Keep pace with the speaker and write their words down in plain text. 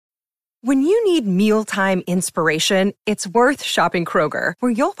When you need mealtime inspiration, it's worth shopping Kroger,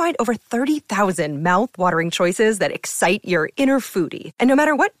 where you'll find over 30,000 mouth-watering choices that excite your inner foodie. And no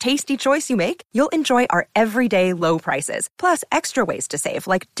matter what tasty choice you make, you'll enjoy our everyday low prices, plus extra ways to save,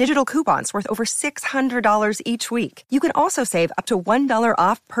 like digital coupons worth over $600 each week. You can also save up to $1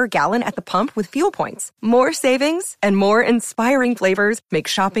 off per gallon at the pump with fuel points. More savings and more inspiring flavors make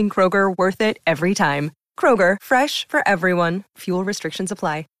shopping Kroger worth it every time. Kroger, fresh for everyone. Fuel restrictions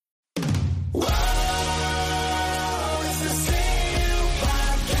apply.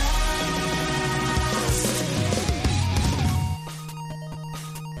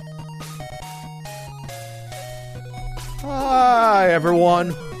 Hi,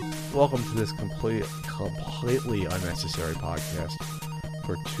 everyone. Welcome to this completely unnecessary podcast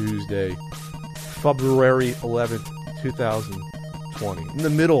for Tuesday, February 11th, 2020. In the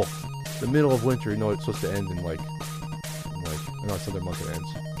middle of winter. You know it's supposed to end in like it's another month it ends.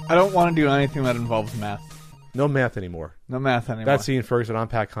 I don't want to do anything that involves math. No math anymore. No math anymore. That's Ian Ferguson on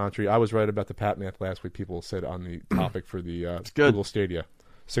Pat Country. I was right about the Pat math last week. People said on the topic for the Google Stadia.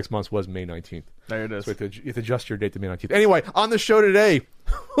 6 months was May 19th. There it is. So you have to adjust your date to May 19th. Anyway, on the show today,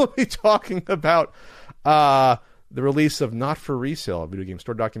 we'll be talking about the release of Not For Resale, a video game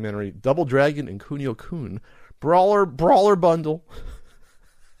store documentary, Double Dragon and Kunio-kun, Brawler Bundle,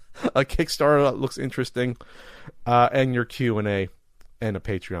 a Kickstarter that looks interesting, and your Q&A and a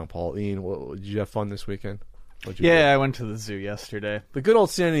Patreon, Paul. Ian, did you have fun this weekend? I went to the zoo yesterday. The good old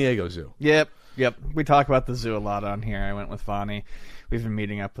San Diego Zoo. Yep. We talk about the zoo a lot on here. I went with Vonnie. We've been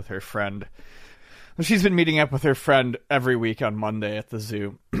meeting up with her friend. She's been meeting up with her friend every week on Monday at the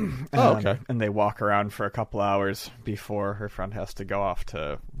zoo. Okay. And they walk around for a couple hours before her friend has to go off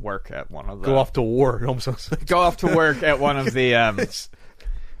to work at one of the... Go off to war. It almost sounds like... Go off to work at one of the...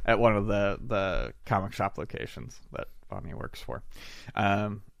 at one of the comic shop locations that Bonnie works for.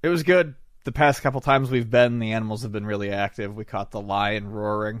 It was good. The past couple times we've been, the animals have been really active. We caught the lion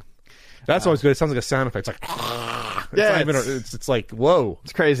roaring. That's always good. It sounds like a sound effect. It's like, it's like, whoa.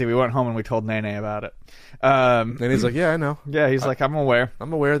 It's crazy. We went home and we told Nene about it. And he's like, yeah, I know. Yeah, he's like, I'm aware.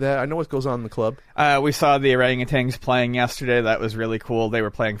 I'm aware of that. I know what goes on in the club. We saw the orangutans playing yesterday. That was really cool. They were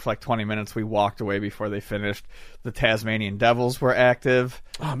playing for like 20 minutes. We walked away before they finished. The Tasmanian devils were active.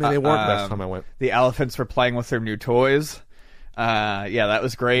 Oh, man, they weren't last time I went. The elephants were playing with their new toys. That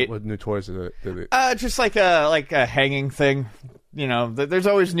was great. What new toys did it? Just like a hanging thing. You know, there's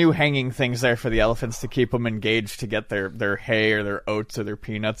always new hanging things there for the elephants to keep them engaged, to get their hay or their oats or their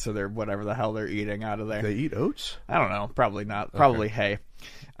peanuts or their whatever the hell they're eating out of there. They eat oats? I don't know. Probably not. Probably hay.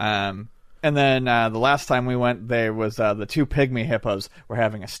 And then the last time we went, there was the two pygmy hippos were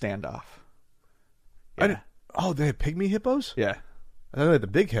having a standoff. Yeah. They had pygmy hippos? Yeah. I thought they had the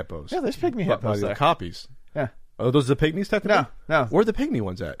big hippos. Yeah, there's pygmy hippos there. The copies. Yeah. Oh, those are the pygmies technically? No. Where are the pygmy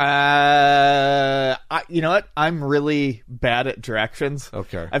ones at? You know what? I'm really bad at directions.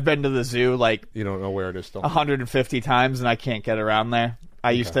 Okay. I've been to the zoo like... You don't know where it is still? 150 times, and I can't get around there.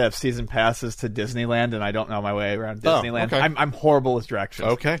 I used to have season passes to Disneyland, and I don't know my way around Disneyland. Okay. I'm horrible with directions.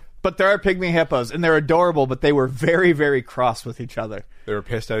 Okay. But there are pygmy hippos, and they're adorable, but they were very, very cross with each other. They were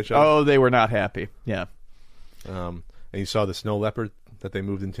pissed at each other? Oh, they were not happy. Yeah. And you saw the snow leopard that they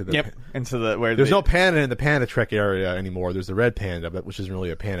moved into the... Yep, into the... where There's no panda in the Panda Trek area anymore. There's the red panda, which isn't really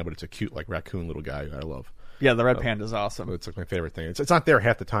a panda, but it's a cute, like, raccoon little guy I love. Yeah, the red panda's awesome. It's like my favorite thing. It's not there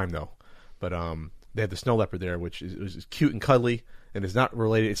half the time, though. But they have the snow leopard there, which is cute and cuddly, and is not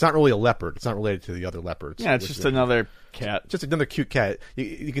related... It's not really a leopard. It's not related to the other leopards. Yeah, it's just another cat. Just another cute cat.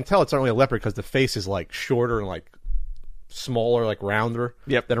 You can tell it's not really a leopard because the face is, like, shorter and, like, smaller, like, rounder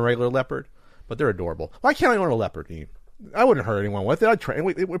than a regular leopard. But they're adorable. Why can't I own a leopard, Ian? I wouldn't hurt anyone with it.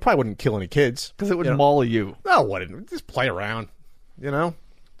 We probably wouldn't kill any kids. Because it would maul you. No, it wouldn't. Just play around. You know?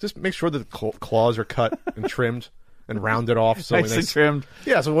 Just make sure that the claws are cut and trimmed and rounded off. So Nicely trimmed.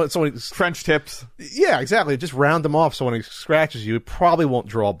 Yeah, so when French tips. Yeah, exactly. Just round them off so when he scratches you, it probably won't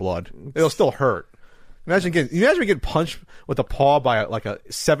draw blood. It'll still hurt. Imagine getting punched with a paw by a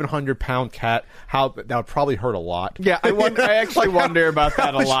 700-pound cat. How that would probably hurt a lot. Yeah, I actually wonder about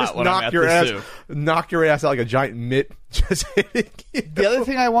that a lot when I'm at the zoo. Knock your ass out like a giant mitt. Just hitting you. The other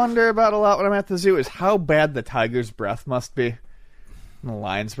thing I wonder about a lot when I'm at the zoo is how bad the tiger's breath must be. And the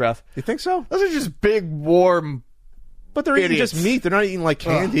lion's breath. You think so? Those are just big, warm. But they're eating just meat. They're not eating like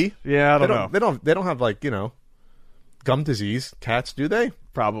candy. Yeah, I don't know. They don't have gum disease. Cats, do they?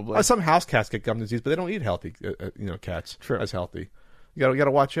 Probably. Some house cats get gum disease, but they don't eat healthy. Cats as healthy. You got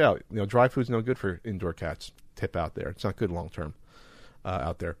to watch out. Dry food's no good for indoor cats. Tip out there. It's not good long term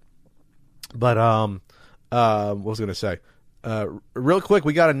out there. But what was I going to say? Real quick,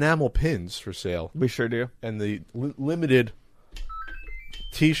 we got enamel pins for sale. We sure do. And the limited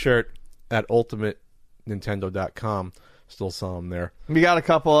T-shirt at ultimatenintendo.com. Still saw them there. We got a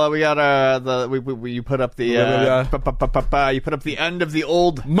couple. We got you put up the you put up the end of the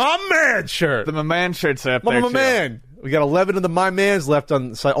old My Man shirt. The My Man shirts are up there My too. Man. We got 11 of the My Mans left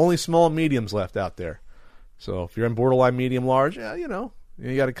on the site. Only small and mediums left out there. So if you're in borderline medium large, yeah, you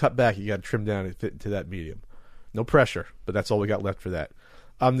got to cut back. You got to trim down to fit into that medium. No pressure, but that's all we got left for that.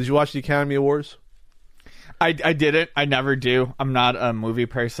 Did you watch the Academy Awards? I didn't. I never do. I'm not a movie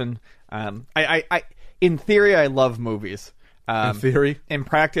person. I in theory, I love movies. In theory? In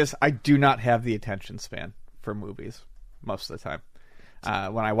practice, I do not have the attention span for movies most of the time.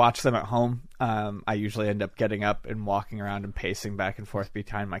 When I watch them at home, I usually end up getting up and walking around and pacing back and forth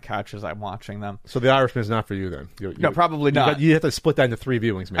behind my couch as I'm watching them. So The Irishman is not for you then? No, probably not. You have to split that into 3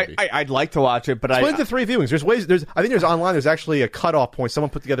 viewings, maybe. I'd like to watch it, but split into 3 viewings. There's ways. I think there's online. There's actually a cutoff point. Someone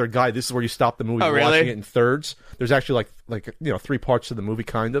put together a guide. This is where you stop the movie. Oh, really? Watching it in thirds. There's actually like 3 parts to the movie,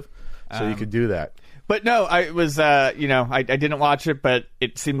 kind of. So you could do that. But no, I was, I didn't watch it, but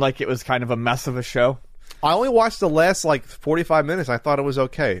it seemed like it was kind of a mess of a show. I only watched the last 45 minutes. I thought it was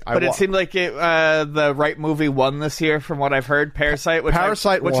okay. But it seemed like the right movie won this year, from what I've heard. Parasite, which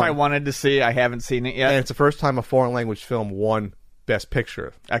I wanted to see. I haven't seen it yet. And it's the first time a foreign language film won Best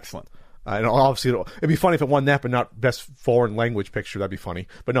Picture. Excellent. And obviously, it'd be funny if it won that, but not Best Foreign Language Picture. That'd be funny.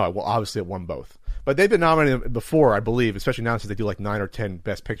 But no, obviously it won both. But they've been nominated before, I believe, especially now since they do 9 or 10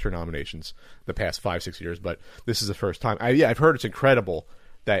 Best Picture nominations the past 5-6 years. But this is the first time. I've heard it's incredible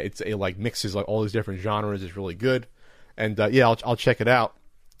that it mixes all these different genres. It's really good. And I'll check it out.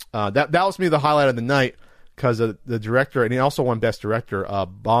 That was me the highlight of the night because the director, and he also won Best Director,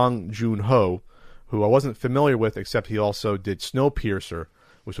 Bong Joon-ho, who I wasn't familiar with, except he also did Snowpiercer,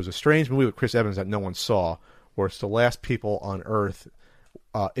 which was a strange movie with Chris Evans that no one saw, where it's the last people on Earth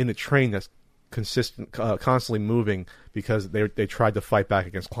in a train that's constantly moving because they tried to fight back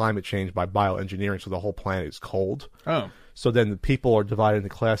against climate change by bioengineering, so the whole planet is cold. Oh. So then the people are divided into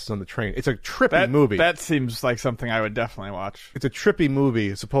classes on the train. It's a trippy movie. That seems like something I would definitely watch. It's a trippy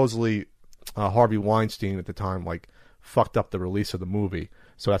movie. Supposedly, Harvey Weinstein at the time fucked up the release of the movie,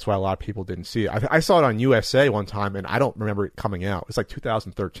 so that's why a lot of people didn't see it. I saw it on USA one time, and I don't remember it coming out. It's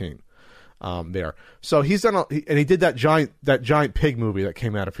 2013. There. So he's done, and he did that giant pig movie that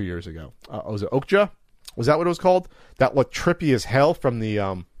came out a few years ago. Was it Okja? Was that what it was called? That looked trippy as hell from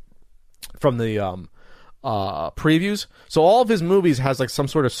the previews. So all of his movies has some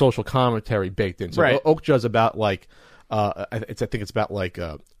sort of social commentary baked in. So right. Okja's about I think it's about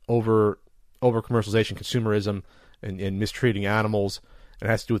over commercialization, consumerism, and mistreating animals. It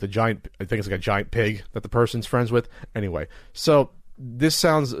has to do with a giant. I think it's a giant pig that the person's friends with. Anyway, so. This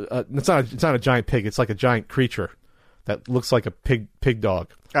sounds it's not a giant pig. It's like a giant creature that looks like a pig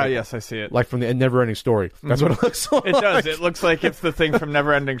dog. Oh, yes, I see it. Like from the Neverending Story. That's what it looks like. It does. It looks like it's the thing from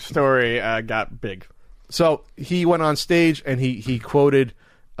Neverending Story got big. So he went on stage and he quoted,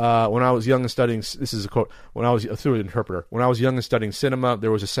 when I was young and studying, this is a quote, through an interpreter, when I was young and studying cinema, there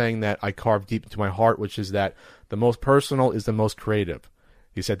was a saying that I carved deep into my heart, which is that the most personal is the most creative.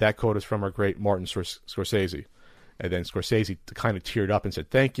 He said that quote is from our great Martin Scorsese. And then Scorsese kind of teared up and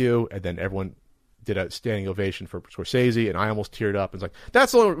said, thank you. And then everyone did a standing ovation for Scorsese. And I almost teared up. And it's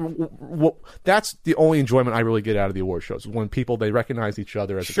that's the only enjoyment I really get out of the award shows. When people, they recognize each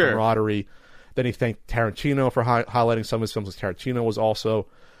other as a camaraderie. Then he thanked Tarantino for highlighting some of his films. Tarantino was also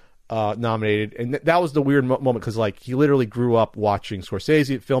nominated. And that was the weird moment because he literally grew up watching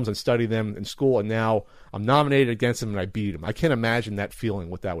Scorsese films and studied them in school. And now I'm nominated against him and I beat him. I can't imagine that feeling,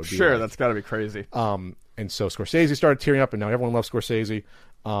 what that would be. Sure, that's got to be crazy. And so Scorsese started tearing up, and now everyone loves Scorsese.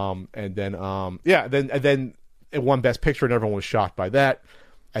 And then it won Best Picture, and everyone was shocked by that.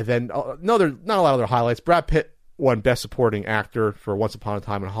 And then there's not a lot of other highlights. Brad Pitt won Best Supporting Actor for Once Upon a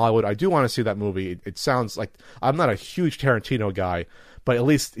Time in Hollywood. I do want to see that movie. It sounds like, I'm not a huge Tarantino guy, but at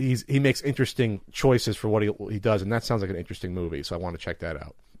least he makes interesting choices for what he does, and that sounds like an interesting movie. So I want to check that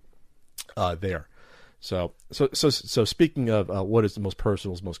out. There. So speaking of what is the most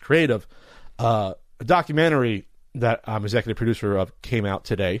personal, is most creative. A documentary that I'm executive producer of came out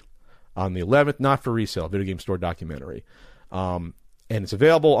today on the 11th, Not for Resale, video game store documentary. And it's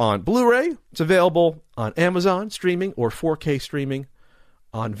available on Blu-ray. It's available on Amazon streaming or 4K streaming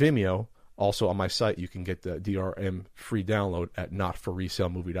on Vimeo. Also on my site, you can get the DRM free download at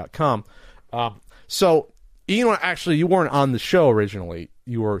notforresalemovie.com. So, actually, you weren't on the show originally.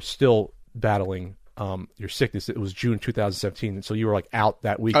 You were still battling your sickness. It was June 2017, and so you were out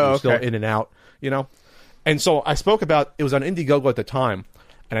that week. You were still in and out, And so I spoke about, it was on Indiegogo at the time,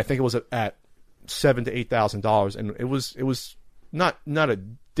 and I think it was at $7,000 to $8,000, and it was not a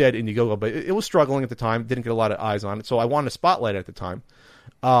dead Indiegogo, but it was struggling at the time. Didn't get a lot of eyes on it, so I wanted to spotlight it at the time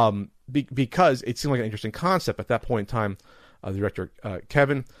because it seemed like an interesting concept. At that point in time, the director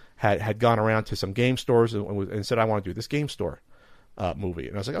Kevin had gone around to some game stores and said, "I want to do this game store movie."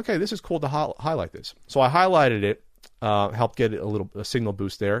 And I was like, "Okay, this is cool to highlight this." So I highlighted it, helped get a signal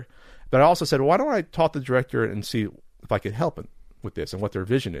boost there. But I also said, well, "Why don't I talk to the director and see if I could help him with this and what their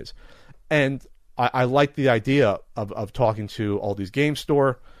vision is?" And I like the idea of talking to all these game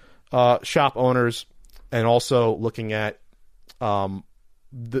store shop owners and also looking at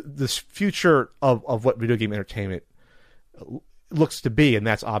this future of what video game entertainment looks to be, and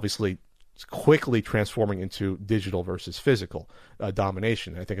that's obviously quickly transforming into digital versus physical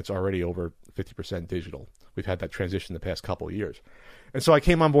domination. I think it's already over 50% digital. We've had that transition the past couple of years. And so I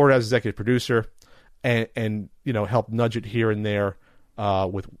came on board as executive producer and helped nudge it here and there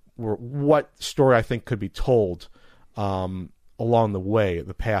with what story I think could be told along the way,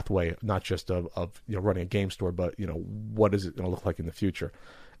 the pathway, not just of running a game store, but what is it going to look like in the future,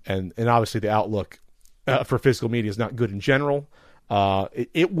 and obviously the outlook for physical media is not good in general.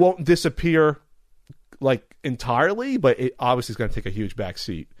 It won't disappear like entirely, but it obviously is going to take a huge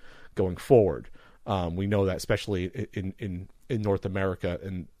backseat going forward. We know that, especially in North America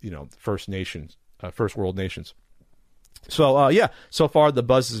and first world nations. So so far the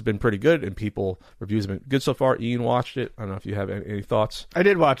buzz has been pretty good, and reviews have been good so far. Ian watched it. I don't know if you have any thoughts. I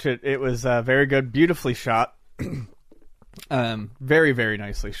did watch it. It was very good, beautifully shot, very, very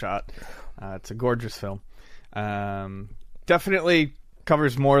nicely shot. It's a gorgeous film. Definitely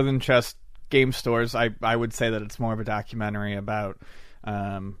covers more than just game stores. I would say that it's more of a documentary about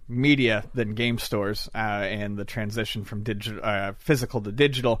media than game stores and the transition from physical to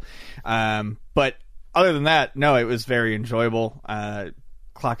digital. But other than that, no, it was very enjoyable.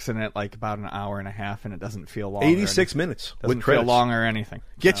 Clocks in at like about an hour and a half, and it doesn't feel long. 86 minutes. Doesn't feel long or anything.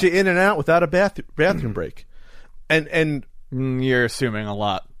 Get you in and out without a bathroom break. And you're assuming a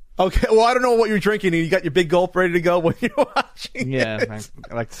lot. Okay, well, I don't know what you're drinking. You got your big gulp ready to go when you're watching. Yeah,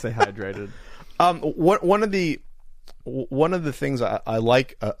 I like to stay hydrated. One of the things I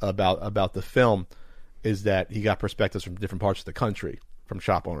like about the film is that he got perspectives from different parts of the country, from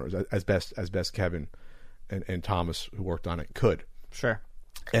shop owners, as best Kevin and Thomas, who worked on it, could. Sure.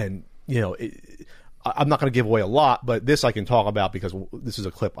 And I'm not going to give away a lot, but this I can talk about because this is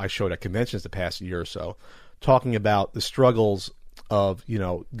a clip I showed at conventions the past year or so, talking about the struggles of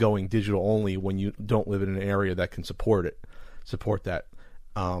going digital only when you don't live in an area that can support that.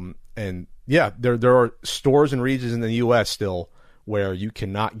 And yeah, there are stores and regions in the U.S. still where you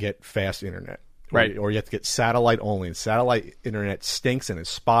cannot get fast internet, right? Or you have to get satellite only, and satellite internet stinks and is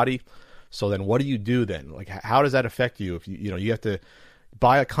spotty. So then, what do you do then? Like, how does that affect you? If you have to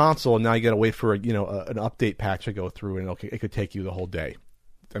buy a console and now you got to wait for an update patch to go through, and it could take you the whole day.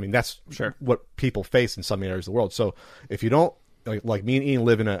 I mean, that's what people face in some areas of the world. So if you don't, like me and Ian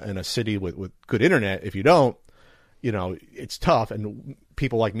live in a city with good internet, if you don't, it's tough, and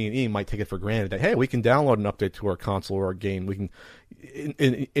people like me and Ian might take it for granted that, hey, we can download an update to our console or our game. We can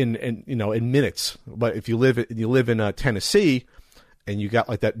in minutes. But if you live in Tennessee, and you got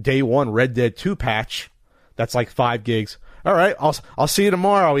like that day one Red Dead 2 patch, that's like 5 gigs. All right, I'll see you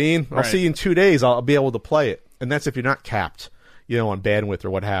tomorrow, Ian. I'll see you in 2 days. I'll be able to play it, and that's if you're not capped, on bandwidth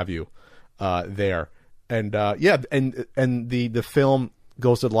or what have you, there. And and the film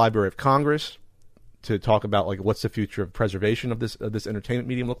goes to the Library of Congress to talk about like what's the future of preservation of this entertainment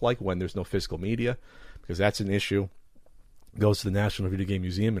medium look like when there's no physical media, because that's an issue. Goes to the National Video Game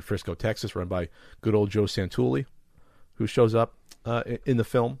Museum in Frisco, Texas, run by good old Joe Santulli, who shows up in the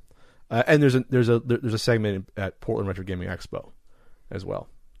film. And there's a segment at Portland Retro Gaming Expo as well,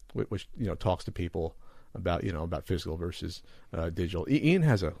 which talks to people about physical versus digital. Ian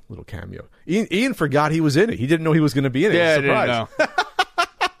has a little cameo. Ian forgot he was in it. He didn't know he was going to be in it. Yeah, I didn't know.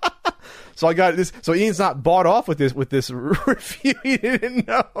 So I got this. So Ian's not bought off with this review. He didn't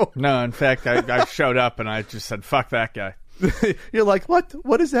know. No, in fact, I showed up and I just said, "Fuck that guy." You're like, what?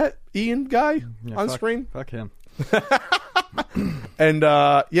 What is that Ian guy on screen? Fuck him. And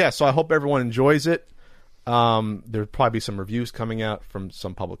so I hope everyone enjoys it. There'll probably be some reviews coming out from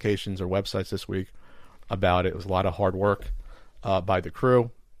some publications or websites this week about it. It was a lot of hard work by the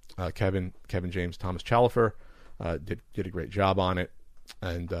crew. Kevin James, Thomas Chalifer did a great job on it,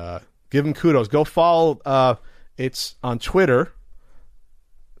 and give him kudos. Go follow. It's on Twitter.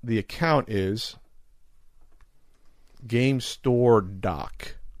 The account is GameStore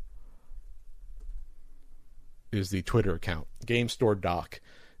Doc. Is the Twitter account. GameStore Doc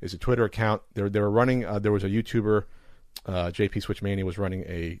is a Twitter account. They were running. There was a YouTuber, JP Switchmania, was running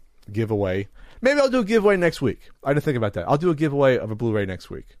a giveaway. Maybe I'll do a giveaway next week. I didn't think about that. I'll do a giveaway of a Blu-ray next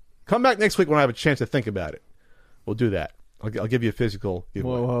week. Come back next week when I have a chance to think about it. We'll do that. I'll give you a physical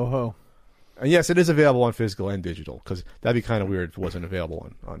giveaway. Whoa. And yes, it is available on physical and digital, because that'd be kind of weird if it wasn't available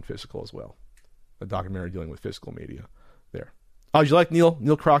on physical as well. A documentary dealing with physical media there. Oh, did you like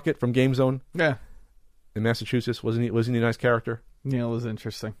Neil Crockett from Game Zone? Yeah. In Massachusetts? Wasn't he a nice character? Neil was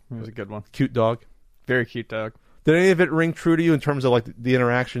interesting. He was a good one. Cute dog. Very cute dog. Did any of it ring true to you in terms of like the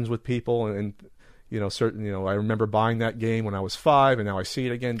interactions with people and certain, I remember buying that game when I was 5 and now I see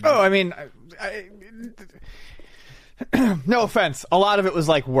it again. Oh, I mean, no offense. A lot of it was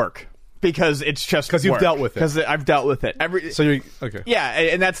like work. Because it's just because you've dealt with it. Because I've dealt with it. So you're okay. Yeah,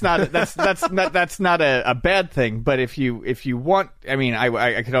 and that's not a bad thing. But if you want, I mean,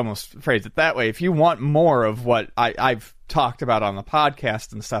 I could almost phrase it that way. If you want more of what I've talked about on the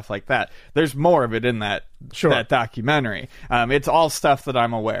podcast and stuff like that, there's more of it in that documentary. It's all stuff that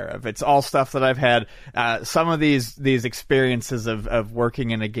I'm aware of. It's all stuff that I've had. Some of these experiences of working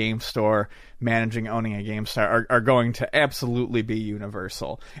in a game store, owning a game store are going to absolutely be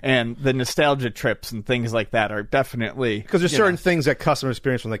universal. And the nostalgia trips and things like that are definitely... Because there's certain things that customers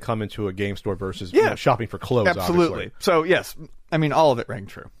experience when they come into a game store versus shopping for clothes, absolutely. Obviously. So, yes, I mean, all of it rang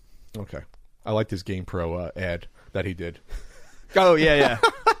true. Okay. I liked his GamePro ad that he did. Oh, yeah.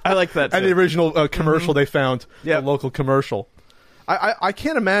 I like that, too. And the original commercial they found, the local commercial. I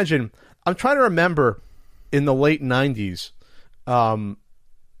can't imagine... I'm trying to remember in the late 90s...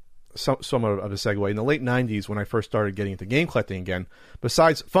 somewhat of a segue. In the late 90s, when I first started getting into game collecting again,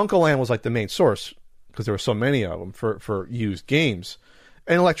 besides FuncoLand was like the main source, because there were so many of them for used games.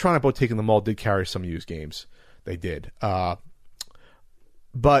 And Electronic Boutique in the mall did carry some used games. They did. But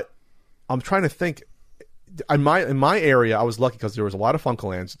I'm trying to think. In my area, I was lucky because there was a lot of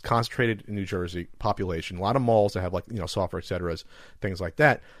FuncoLands concentrated in New Jersey population, a lot of malls that have software, et cetera, things like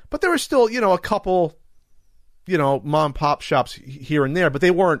that. But there was still, a couple... mom and pop shops here and there, but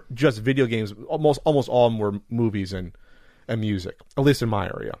they weren't just video games. Almost all of them were movies and music, at least in my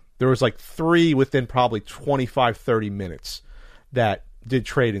area. There was like 3 within probably 25, 30 minutes that did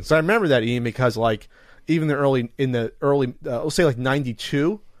trading. So I remember that, Ian, because even in the early, let's say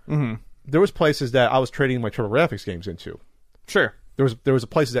 92, there was places that I was trading my TurboGrafx games into. Sure. There was a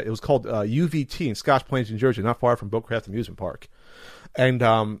place that it was called UVT in Scotch Plains, New Jersey, not far from Boatcraft Amusement Park.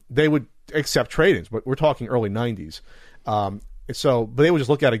 And they would accept trade-ins, but we're talking early 90s. But they would just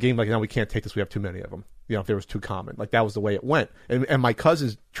look at a game like, no, we can't take this. We have too many of them. If there was too common. That was the way it went. And my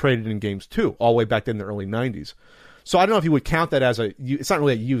cousins traded in games too, all the way back then in the early 90s. So I don't know if you would count that as it's not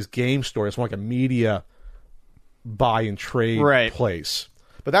really a used game store. It's more like a media buy and trade place.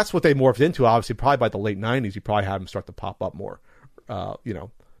 But that's what they morphed into. Obviously, probably by the late 90s, you probably had them start to pop up more,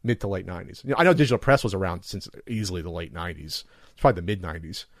 mid to late 90s. I know Digital Press was around since easily the late 90s. It's probably the mid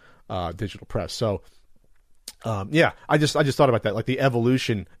 90s. Digital Press. So, I just thought about that, like the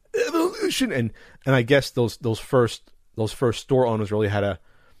evolution, and I guess those first store owners really had to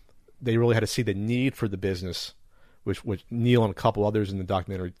see the need for the business, which Neil and a couple others in the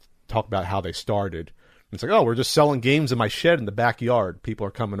documentary talk about how they started. It's like, oh, we're just selling games in my shed in the backyard. People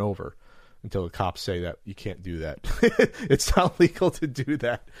are coming over until the cops say that you can't do that. It's not legal to do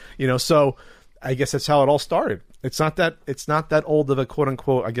that. So I guess that's how it all started. It's not that old of a quote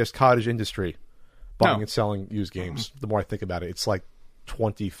unquote, I guess, cottage industry, buying and selling used games. The more I think about it, it's like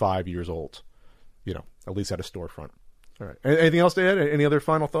 25 years old, at least at a storefront. All right. Anything else to add? Any other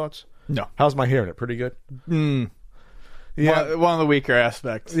final thoughts? No. How's my hair in it? Pretty good? Yeah. One of the weaker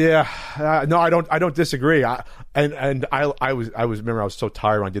aspects. Yeah. No, I don't disagree. I was so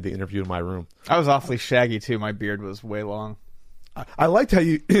tired when I did the interview in my room. I was awfully shaggy too. My beard was way long. I liked how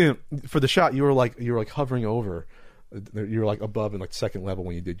you for the shot you were like hovering over, you were like above and second level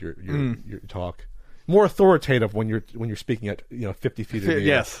when you did your talk. More authoritative when you're speaking at 50 feet in the air.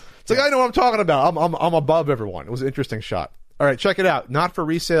 Yes, it's like I know what I'm talking about. I'm above everyone. It was an interesting shot. All right, check it out.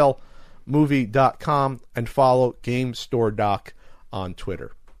 NotForResaleMovie.com and follow GameStoreDoc on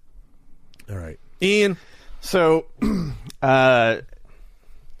Twitter. All right, Ian. So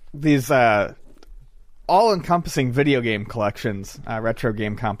these all-encompassing video game collections, retro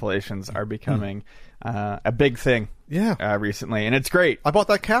game compilations, are becoming a big thing. Recently, and it's great. I bought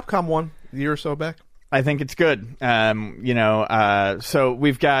that Capcom one a year or so back. I think it's good. So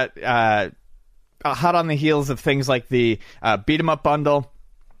we've got hot on the heels of things like the beat 'em up bundle,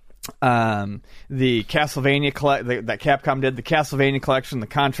 the Castlevania that Capcom did, the Castlevania collection, the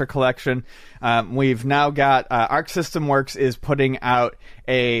Contra collection. We've now got Arc System Works is putting out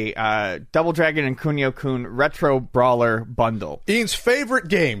a Double Dragon and Kunio-kun retro brawler bundle. Ian's favorite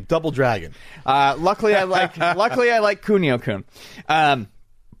game, Double Dragon. Luckily I like Kunio-kun.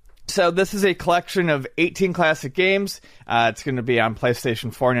 So this is a collection of 18 classic games. It's going to be on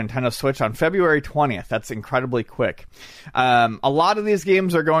PlayStation 4 and Nintendo Switch on February 20th. That's incredibly quick. A lot of these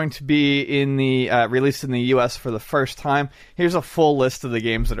games are going to be in the released in the U.S. for the first time. Here's a full list of the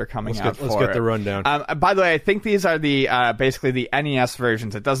games that are coming out for it. Let's get the rundown. By the way, I think these are the basically the NES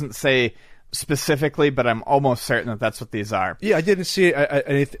versions. It doesn't say specifically, but I'm almost certain that that's what these are. Yeah, I didn't see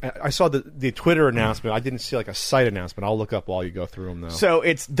it. I saw the Twitter announcement. I didn't see like a site announcement. I'll look up while you go through them, though. So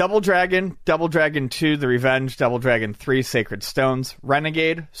it's Double Dragon 2, The Revenge, Double Dragon 3, Sacred Stones,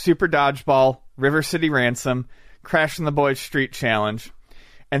 Renegade, Super Dodgeball, River City Ransom, Crash and the Boys Street Challenge,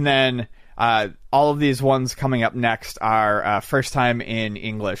 and then all of these ones coming up next are first time in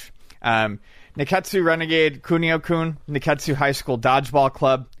English. Neketsu Renegade, Kunio-kun, Neketsu High School Dodgeball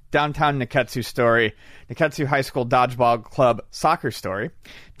Club, Downtown Neketsu Story, Neketsu High School Dodgeball Club Soccer Story,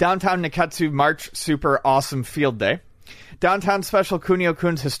 Downtown Neketsu March Super Awesome Field Day, Downtown Special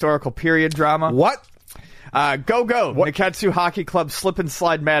Kunio-kun's Historical Period Drama. What? Go Go, Neketsu Hockey Club Slip and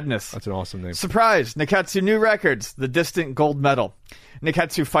Slide Madness. That's an awesome name. Surprise, Neketsu New Records, The Distant Gold Medal,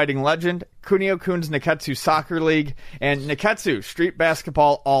 Neketsu Fighting Legend, Kunio-kun's Neketsu Soccer League, and Neketsu Street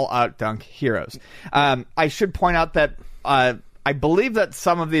Basketball All-Out Dunk Heroes. I should point out that I believe that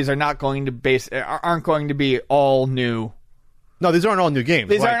some of these are not going to aren't going to be all new. No, these aren't all new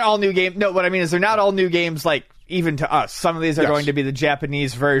games. These aren't all new games. No, what I mean is they're not all new games, like, even to us. Some of these are going to be the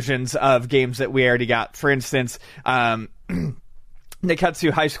Japanese versions of games that we already got. For instance,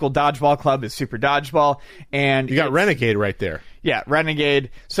 Neketsu High School Dodgeball Club is Super Dodgeball, and you got Renegade right there. Yeah, Renegade.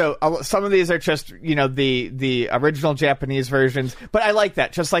 So some of these are just, the original Japanese versions, but I like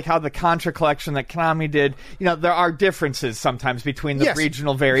that. Just like how the Contra collection that Konami did, there are differences sometimes between the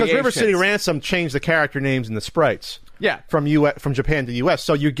regional variations. Because River City Ransom changed the character names and the sprites. Yeah, from Japan to US.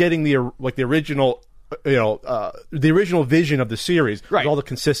 So you're getting the original. The original vision of the series, right? With all the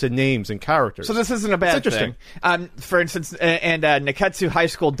consistent names and characters. So this isn't a bad thing. For instance, and Neketsu High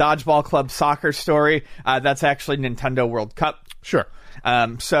School Dodgeball Club Soccer Story. That's actually Nintendo World Cup. Sure.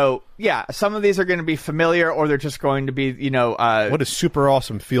 So yeah, some of these are going to be familiar, or they're just going to be, What is Super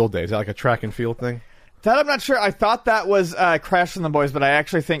Awesome Field Day? Is that like a track and field thing? That I'm not sure. I thought that was Crash and the Boys, but I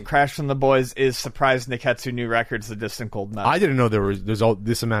actually think Crash and the Boys is Surprise Neketsu New Records, The Distant Gold Medal. I didn't know there's all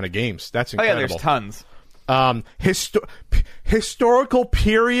this amount of games. That's incredible. Oh yeah, there's tons. Historical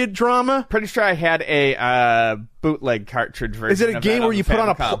period drama. Pretty sure I had a bootleg cartridge version. Is it a game where you put on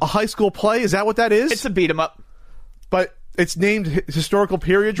a high school play? Is that what that is? It's a beat 'em up. But it's named historical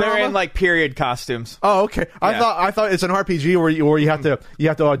period drama. They're in like period costumes. Oh, okay. I thought it's an RPG where you have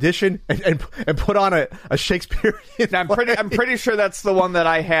to audition and put on a Shakespearean. I'm pretty sure that's the one that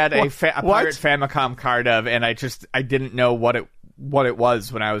I had a Pirate Famicom card of, and I didn't know what it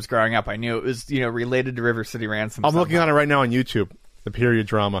was when I was growing up. I knew it was related to River City Ransom. I'm looking on it right now on YouTube. The period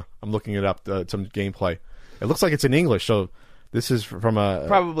drama. I'm looking it up. Some gameplay. It looks like it's in English. So this is from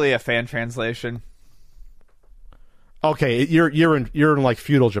probably a fan translation. Okay, you're in like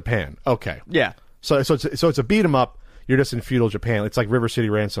feudal Japan. Okay, yeah. So it's a beat 'em up. You're just in feudal Japan. It's like River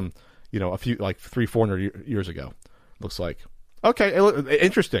City Ransom. A few like 300-400 years ago. Looks like. Okay,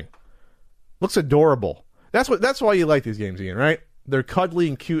 interesting. Looks adorable. That's why you like these games, Ian. Right? They're cuddly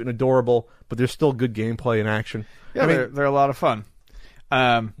and cute and adorable, but there's still good gameplay and action. Yeah, they're a lot of fun.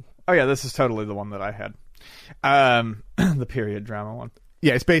 Oh yeah, this is totally the one that I had. The period drama one.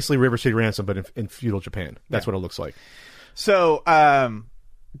 Yeah, it's basically River City Ransom, but in feudal Japan. That's what it looks like. So,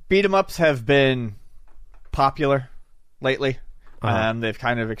 beat 'em ups have been popular lately. They've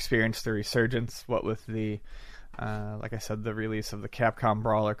kind of experienced a resurgence. What with the, like I said, the release of the Capcom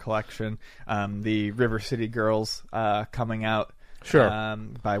Brawler collection, the River City Girls coming out. Sure.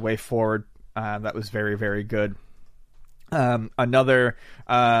 By Way Forward, that was very, very good. Another.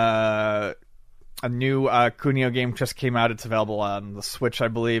 A new Kunio game just came out. It's available on the Switch, I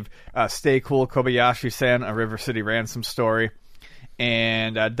believe. Stay Cool Kobayashi-san, a River City Ransom story.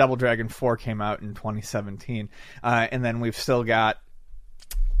 And Double Dragon 4 came out in 2017. And then we've still got,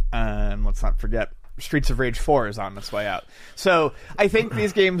 let's not forget, Streets of Rage 4 is on its way out. So I think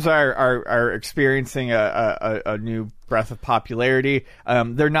these games are experiencing a new breath of popularity.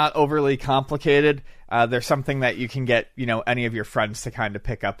 They're not overly complicated. They're something that you can get, any of your friends to kind of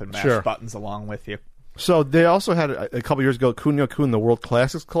pick up and mash buttons along with you. So they also had a couple years ago Kunio-kun, the World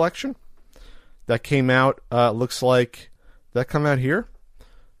Classics Collection, that came out. Looks like that come out here.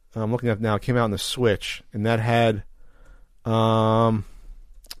 I'm looking up now. It came out on the Switch, and that had,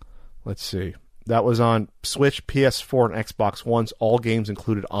 let's see, that was on Switch, PS4, and Xbox One's. All games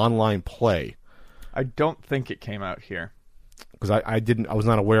included online play. I don't think it came out here. Because I was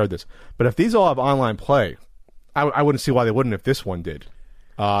not aware of this. But if these all have online play, I wouldn't see why they wouldn't if this one did.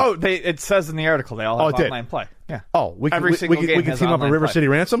 It says in the article they all have online play. Yeah. Oh, we can team up a River City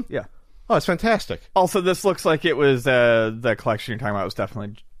Ransom? Yeah. Oh, it's fantastic. Also, this looks like it was the collection you're talking about was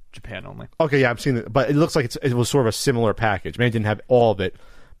definitely Japan only. Okay, yeah, I've seen it, but it looks like it was sort of a similar package. Maybe it didn't have all of it,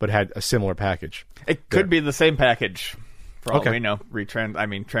 but had a similar package. It could be the same package, for all we know,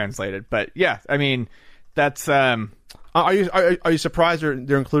 translated. But yeah, I mean, that's. Are you surprised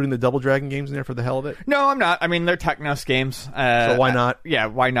they're including the Double Dragon games in there for the hell of it? No, I'm not. I mean, they're Technos games. So why not? Yeah,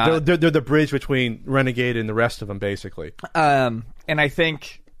 why not? They're the bridge between Renegade and the rest of them, basically. And I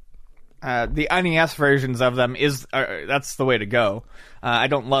think the NES versions of them that's the way to go. I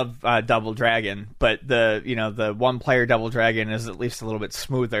don't love Double Dragon, but the one-player Double Dragon is at least a little bit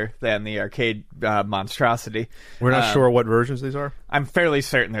smoother than the arcade monstrosity. We're not sure what versions these are? I'm fairly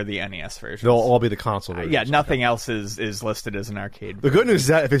certain they're the NES versions. They'll all be the console versions. Yeah, nothing else is listed as an arcade. The good news is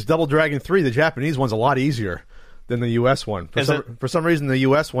that if it's Double Dragon 3, the Japanese one's a lot easier than the U.S. one. For some reason, the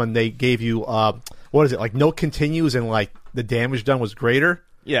U.S. one, they gave you, like no continues and like the damage done was greater?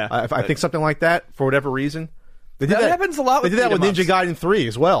 Yeah. I think something like that, for whatever reason. That happens a lot with They did that with Ninja Gaiden 3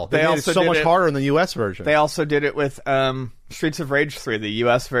 as well. They made it so much harder in the U.S. version. They also did it with Streets of Rage 3. The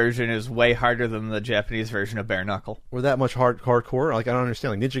U.S. version is way harder than the Japanese version of Bare Knuckle. Were that much hardcore? Like, I don't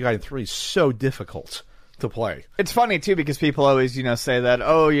understand. Like, Ninja Gaiden 3 is so difficult to play. It's funny, too, because people always, say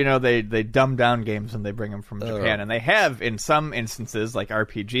that, they dumb down games when they bring them from Japan. And they have in some instances, like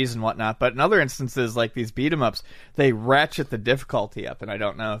RPGs and whatnot. But in other instances, like these beat-em-ups, they ratchet the difficulty up. And I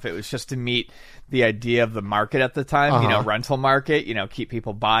don't know if it was just to meet the idea of the market at the time, rental market, keep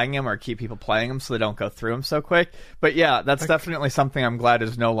people buying them or keep people playing them so they don't go through them so quick. But yeah, that's definitely something I'm glad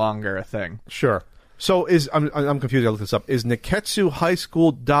is no longer a thing. Sure. So I'm confused. I looked this up. Is Neketsu High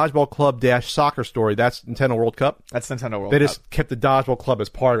School Dodgeball Club - Soccer Story? That's Nintendo World Cup. That's Nintendo World Cup. They just kept the Dodgeball Club as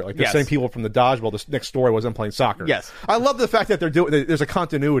part of it. Like the same people from the Dodgeball. The next story wasn't playing soccer. Yes. I love the fact that there's a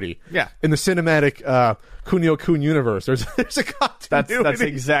continuity. Yeah. In the cinematic Kunio-kun universe, there's a continuity. That's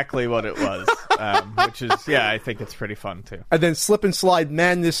exactly what it was. Which is I think it's pretty fun too. And then Slip and Slide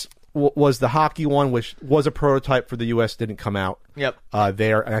Madness was the hockey one, which was a prototype for the U.S. Didn't come out. Yep.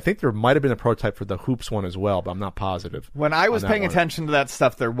 There, and I think there might have been a prototype for the Hoops one as well, but I'm not positive. When I was paying attention to that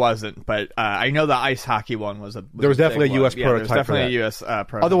stuff, there wasn't, but I know the ice hockey one was there was definitely a U.S. prototype. There was definitely for that. a U.S.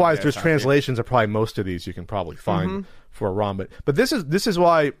 prototype. Otherwise, there's translations of probably most of these you can probably find for a ROM. But this is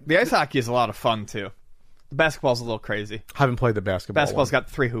why the ice hockey is a lot of fun too. The basketball's a little crazy. I haven't played the basketball. Basketball's got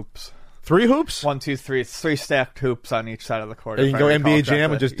 3 hoops. 3 hoops? 1, 2, 3. It's 3 stacked hoops on each side of the court. And you can go NBA Jam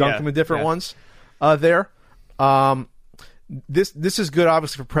and just dunk them in different ones there. This is good,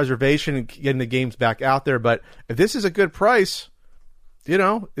 obviously, for preservation and getting the games back out there. But if this is a good price,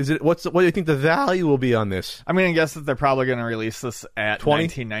 what do you think the value will be on this? I'm going to guess that they're probably going to release this at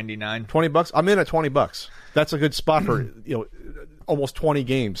 $19.99. $20? I'm in at $20. That's a good spot for almost 20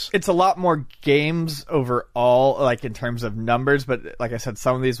 games. It's a lot more games overall, like in terms of numbers, but like I said,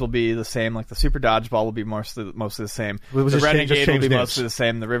 some of these will be the same. Like the Super Dodgeball will be mostly the same. The Renegade will be mostly the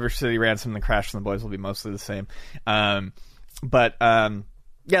same. The River City Ransom and the Crash and the Boys will be mostly the same.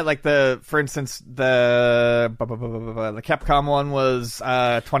 Like for instance, the Capcom one was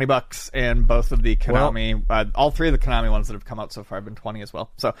 $20, and both of the Konami, all 3 of the Konami ones that have come out so far have been $20 as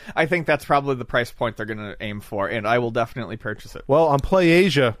well. So I think that's probably the price point they're going to aim for, and I will definitely purchase it. Well, on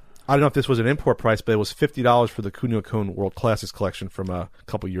PlayAsia, I don't know if this was an import price, but it was $50 for the Kunio-kun World Classics collection from a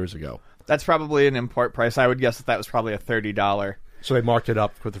couple years ago. That's probably an import price. I would guess that was probably a $30. So they marked it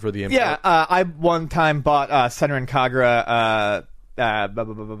up for the import. Yeah, I one time bought Senran Kagura.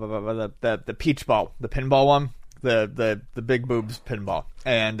 The Peach Ball, the pinball one, the big boobs pinball,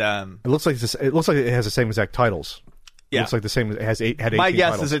 and it looks like it has the same exact titles. It looks like the same. It had 18 My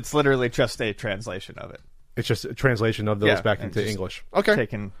guess titles. is it's literally just a translation of it. It's just a translation of those back into English. Okay.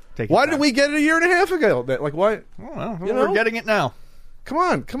 Taking why didn't we get it a year and a half ago? Like why? Well, we're getting it now. Come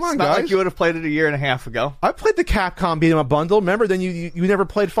on, it's guys. Not like you would have played it a year and a half ago. I played the Capcom beat 'em up bundle. Remember? Then you never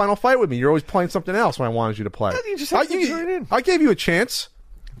played Final Fight with me. You're always playing something else when I wanted you to play. You just have to join in. I gave you a chance.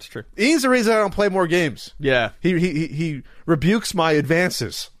 It's true. He's the reason I don't play more games. Yeah. He rebukes my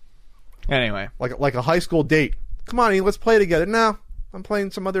advances. Anyway, like a high school date. Come on, Ian, let's play together. No, I'm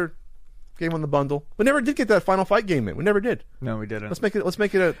playing some other game on the bundle. We never did get that Final Fight game in. We never did. No, we didn't. Let's make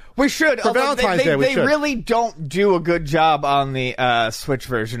it a. We should. For Valentine's Day, we should. They really don't do a good job on the Switch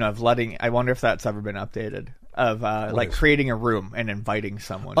version of letting. I wonder if that's ever been updated. Of creating a room and inviting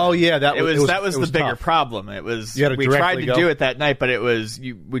someone. Oh yeah, that was the bigger tough. problem. It was we tried to do it that night, but it was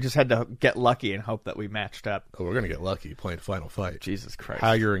we just had to get lucky and hope that we matched up. Oh, we're gonna get lucky playing Final Fight. Jesus Christ,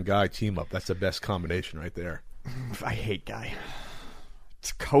 Hager and Guy team up. That's the best combination right there. I hate Guy.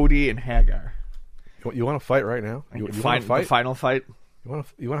 It's Cody and Hagar. You want to fight right now? You want to fight? The final fight. You want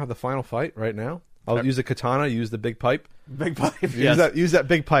to have the final fight right now? I'll use the katana. Use the big pipe. Big pipe. Yes. Use that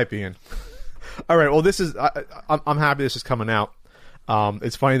big pipe, Ian. All right. Well, this is. I'm happy this is coming out.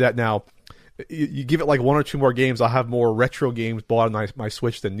 It's funny that now you give it like 1 or 2 more games, I'll have more retro games bought on my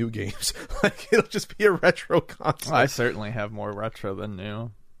Switch than new games. Like it'll just be a retro console. I certainly have more retro than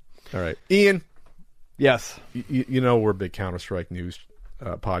new. All right, Ian. Yes. You know we're a big Counter-Strike news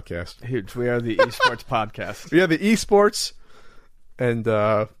podcast. Huge. We are the esports podcast. We have the esports and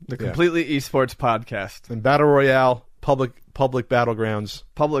the completely esports podcast and Battle Royale public battlegrounds.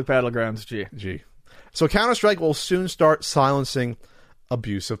 Public battlegrounds. G. So Counter-Strike will soon start silencing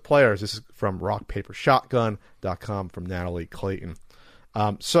abusive players. This is from rockpapershotgun.com from Natalie Clayton.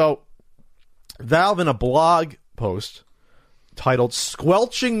 So Valve in a blog post titled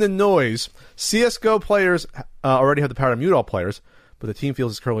 "Squelching the Noise," CSGO players already have the power to mute all players, but the team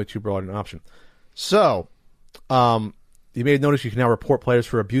feels it's currently too broad an option. So you may notice you can now report players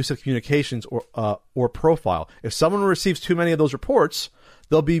for abusive communications or profile. If someone receives too many of those reports,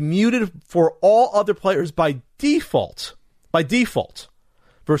 they'll be muted for all other players by default,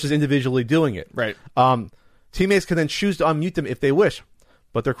 versus individually doing it. Right. Teammates can then choose to unmute them if they wish,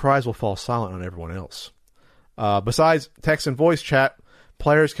 but their cries will fall silent on everyone else. Besides text and voice chat,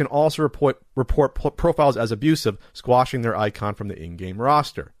 players can also report profiles as abusive, squashing their icon from the in-game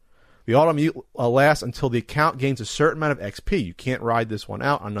roster. The auto-mute lasts until the account gains a certain amount of XP. You can't ride this one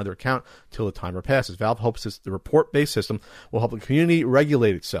out on another account until the timer passes. Valve hopes the report-based system will help the community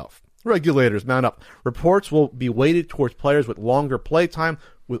regulate itself. Regulators, mount up. Reports will be weighted towards players with longer playtime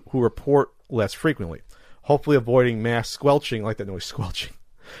who report less frequently, hopefully avoiding mass squelching, like that noise, squelching,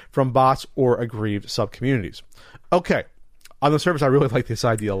 from bots or aggrieved sub-communities. Okay, on the surface, I really like this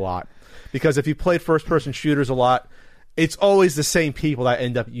idea a lot, because if you played first-person shooters a lot, it's always the same people that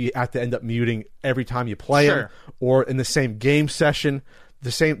you have to end up muting every time you play them, or in the same game session.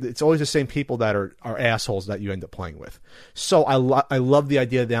 It's always the same people that are assholes that you end up playing with. So I love the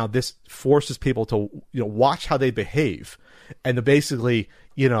idea now. This forces people to watch how they behave, and to basically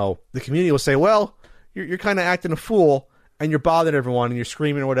the community will say, well, you're kind of acting a fool and you're bothering everyone and you're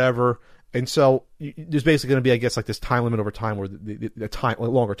screaming or whatever. And so there's basically going to be, I guess, like this time limit over time, where the time, like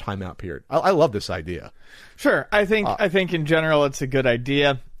longer timeout period. I love this idea. Sure, I think in general it's a good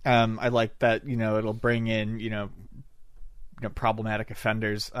idea. I like that it'll bring in problematic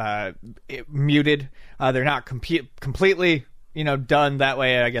offenders muted. They're not completely done that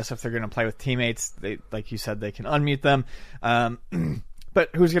way. I guess if they're going to play with teammates, they, like you said, they can unmute them.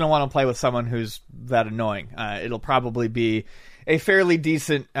 But who's going to want to play with someone who's that annoying? It'll probably be a fairly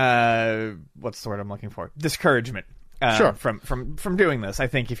decent what's the word I'm looking for? Discouragement. Sure. From doing this. I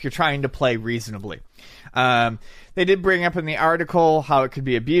think if you're trying to play reasonably. They did bring up in the article how it could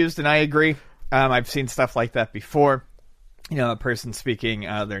be abused, and I agree. I've seen stuff like that before. A person speaking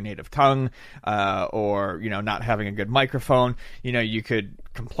their native tongue, or not having a good microphone. You could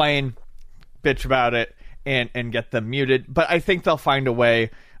complain, bitch about it, and get them muted. But I think they'll find a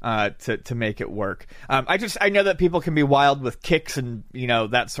way to make it work. I know that people can be wild with kicks and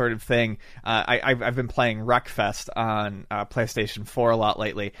that sort of thing. I've been playing Wreckfest on PlayStation 4 a lot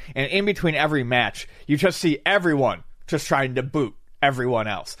lately, and in between every match, you just see everyone just trying to boot everyone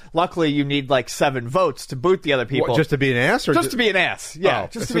else. Luckily, you need like 7 votes to boot the other people. What, just to be an ass? Or just to be an ass. Yeah,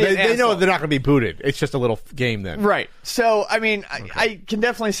 just to be an ass. They know they're not going to be booted. It's just a little game then. Right. So, I mean, okay. I can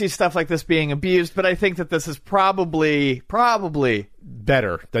definitely see stuff like this being abused, but I think that this is probably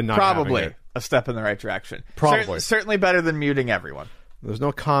better than not having it. A step in the right direction. Probably. Certainly better than muting everyone. There's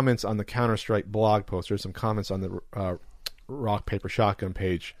no comments on the Counter-Strike blog post. There's some comments on the Rock, Paper, Shotgun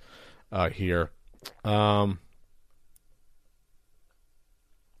page here.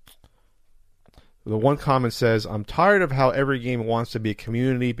 The one comment says, I'm tired of how every game wants to be a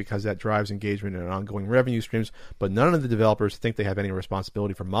community because that drives engagement and ongoing revenue streams, but none of the developers think they have any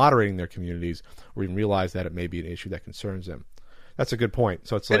responsibility for moderating their communities or even realize that it may be an issue that concerns them. That's a good point.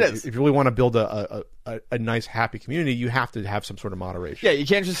 So it's like, if you really want to build a nice, happy community, you have to have some sort of moderation. Yeah, you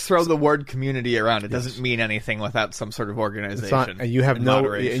can't just throw the word community around. It doesn't mean anything without some sort of organization. And you have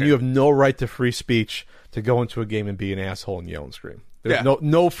no right to free speech to go into a game and be an asshole and yell and scream. There's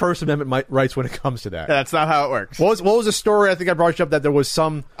no First Amendment rights when it comes to that. That's not how it works. What was the story? I think I brought you up that there was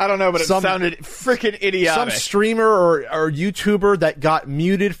some... I don't know, but it sounded freaking idiotic. Some streamer or YouTuber that got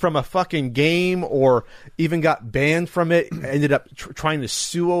muted from a fucking game or even got banned from it, ended up trying to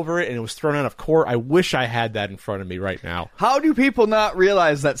sue over it, and it was thrown out of court. I wish I had that in front of me right now. How do people not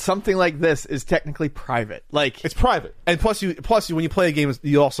realize that something like this is technically private? Like, it's private. And plus when you play a game,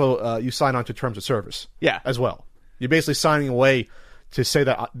 you also you sign on to terms of service. Yeah. As well. You're basically signing away to say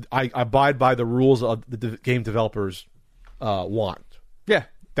that I abide by the rules of the game developers want. Yeah.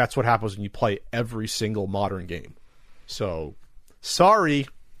 That's what happens when you play every single modern game. So, sorry.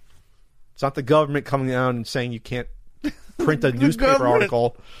 It's not the government coming down and saying you can't print a newspaper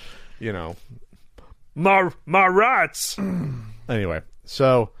article. You know, my rights. Anyway,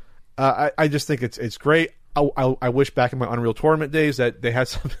 so I just think it's great. I wish back in my Unreal Tournament days that they had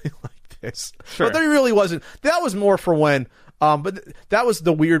something like this. Sure. But there really wasn't. That was more for when, but that was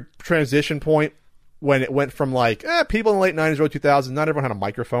the weird transition point when it went from like, people in the late 90s, early 2000s, not everyone had a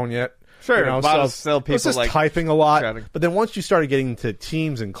microphone yet. Sure, you know, a lot of so still it was people just like typing a lot. chatting. But then once you started getting into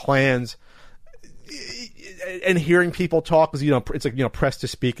teams and clans and hearing people talk, because, you know, it's like, you know, press to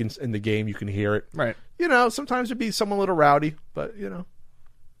speak in the game, you can hear it. Right. You know, sometimes it'd be someone a little rowdy, but, you know,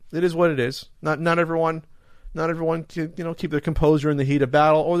 it is what it is. Not everyone can, you know, keep their composure in the heat of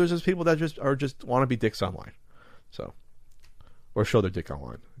battle, or there's just people that just want to be dicks online. So, or show their dick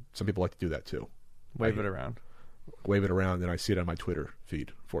online. Some people like to do that too. Wave it around, and I see it on my Twitter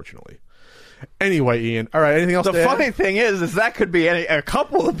feed, fortunately. Anyway, Ian, all right, anything else The to funny add? thing is that could be a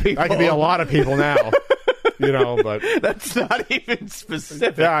couple of people. That could be a lot of people now, you know, but... That's not even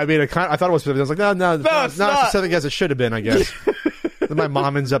specific. Yeah, I mean, I thought it was specific. I was like, no, it's not not. specific as it should have been, I guess. Then my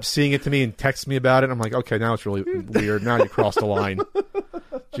mom ends up seeing it to me and texts me about it. I'm like, okay, now it's really weird. Now you crossed the line.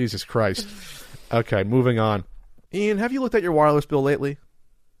 Jesus Christ. Okay, moving on. Ian, have you looked at your wireless bill lately?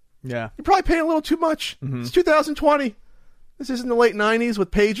 Yeah. You're probably paying a little too much. Mm-hmm. It's 2020. This isn't the late 90s with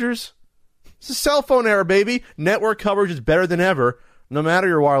pagers. It's a cell phone era, baby. Network coverage is better than ever, no matter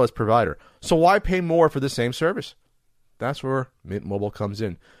your wireless provider. So why pay more for the same service? That's where Mint Mobile comes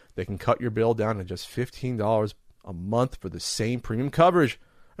in. They can cut your bill down to just $15 a month for the same premium coverage.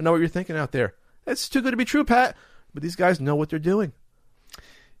 I know what you're thinking out there. It's too good to be true, Pat. But these guys know what they're doing.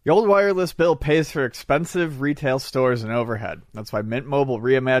 The old wireless bill pays for expensive retail stores and overhead. That's why Mint Mobile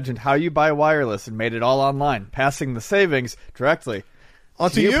reimagined how you buy wireless and made it all online, passing the savings directly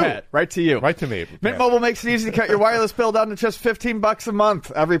onto you, Pat. Right to you. Right to me. Mint Mobile makes it easy to cut your wireless bill down to just $15 a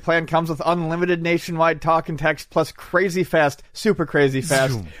month. Every plan comes with unlimited nationwide talk and text, plus crazy fast, super crazy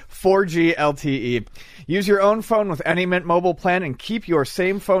fast, 4G LTE. Use your own phone with any Mint Mobile plan and keep your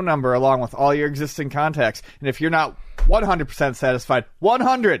same phone number along with all your existing contacts. And if you're not 100% satisfied,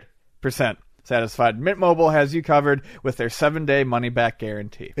 100% satisfied, Mint Mobile has you covered with their 7-day money-back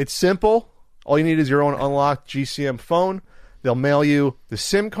guarantee. It's simple. All you need is your own unlocked GCM phone. They'll mail you the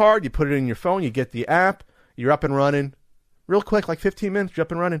SIM card. You put it in your phone. You get the app. You're up and running. Real quick, like 15 minutes, you're up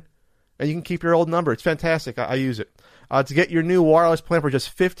and running. And you can keep your old number. It's fantastic. I use it. To get your new wireless plan for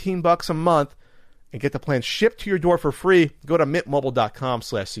just $15 a month and get the plan shipped to your door for free, go to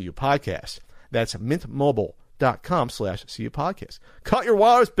mintmobile.com/CUpodcast. That's mintmobile.com/CUpodcast. Cut your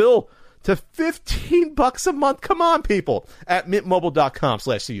wireless bill to $15 a month. Come on, people. At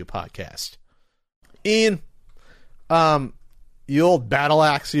mintmobile.com/CUpodcast. Ian, you old battle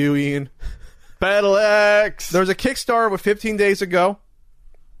axe, you, Ian. Battle Axe! There was a Kickstarter with 15 days ago.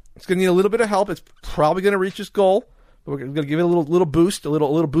 It's going to need a little bit of help. It's probably going to reach its goal. But we're going to give it a little boost, a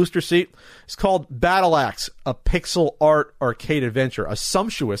little booster seat. It's called Battle Axe, a pixel art arcade adventure. A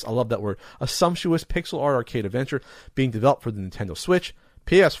sumptuous, I love that word, a sumptuous pixel art arcade adventure being developed for the Nintendo Switch,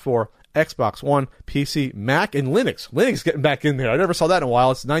 PS4, Xbox One, PC, Mac, and Linux. Linux getting back in there. I never saw that in a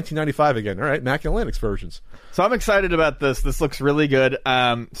while. It's 1995 again. All right, Mac and Linux versions. So I'm excited about this. This looks really good.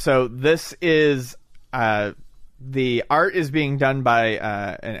 So this is... the art is being done by,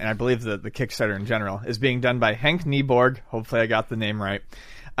 and I believe the Kickstarter in general, is being done by Henk Nieborg. Hopefully I got the name right.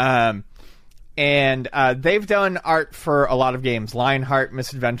 And they've done art for a lot of games. Lionheart,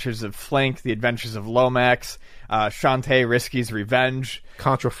 Misadventures of Flink, The Adventures of Lomax, Shantae, Risky's Revenge,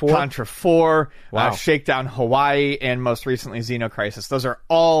 Contra 4, wow. Shakedown Hawaii, and most recently Xenocrisis. Those are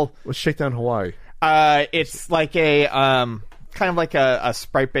all... What's Shakedown Hawaii? It's like a, kind of like a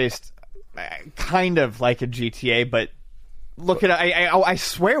sprite-based... kind of like a GTA, but look at it. I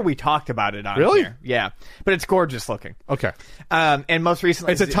swear we talked about it on here. Yeah, but it's gorgeous looking. Okay. And most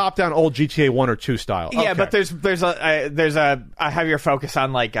recently, it's a top-down old GTA 1 or 2 style. Yeah, Okay. but there's a heavier focus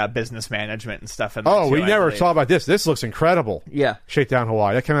on like business management and stuff. In there Oh, too, we I never believe. talked about this. This looks incredible. Yeah. Shakedown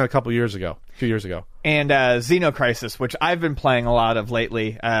Hawaii. That came out a few years ago. And Xenocrisis, which I've been playing a lot of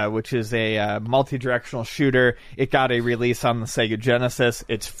lately, which is a multi-directional shooter. It got a release on the Sega Genesis.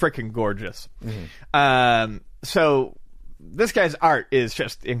 It's freaking gorgeous. Mm-hmm. So this guy's art is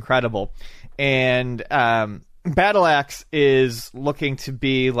just incredible. And Battle Axe is looking to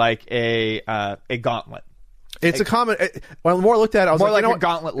be like a gauntlet. It's a common. Well, the more I looked at it, I was More like, like you know a what?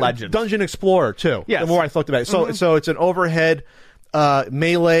 Gauntlet Legends. Dungeon Explorer too. Yes. The more I looked at it, so it's an overhead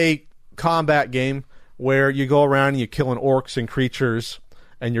melee combat game where you go around and you're killing orcs and creatures,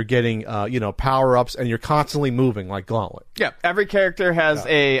 and you're getting power ups, and you're constantly moving like Gauntlet. Yeah, every character has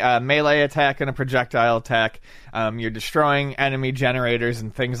a melee attack and a projectile attack. You're destroying enemy generators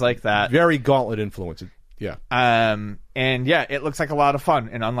and things like that. Very Gauntlet influence. Yeah. And yeah, it looks like a lot of fun.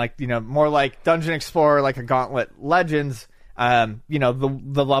 And unlike, more like Dungeon Explorer, like a Gauntlet Legends,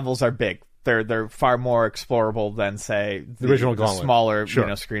 the levels are big. They're far more explorable than, say, the original Gauntlet. Smaller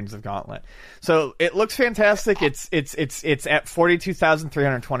screens of Gauntlet. So it looks fantastic. It's at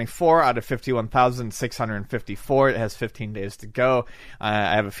 42,324 out of 51,654. It has 15 days to go.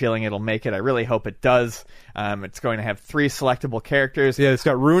 I have a feeling it'll make it. I really hope it does. It's going to have 3 selectable characters. Yeah, it's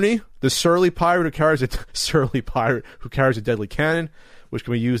got Rooney, the surly pirate who carries a deadly cannon, which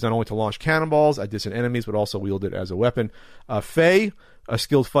can be used not only to launch cannonballs at distant enemies, but also wield it as a weapon. Faye, a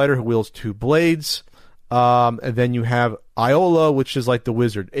skilled fighter who wields 2 blades. And then you have Iola, which is like the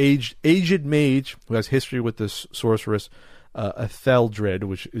wizard. Aged mage who has history with the sorceress Etheldred,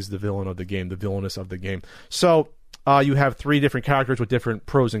 which is the villain of the game, the villainess of the game. So you have 3 different characters with different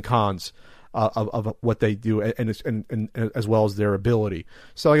pros and cons of what they do, and as well as their ability.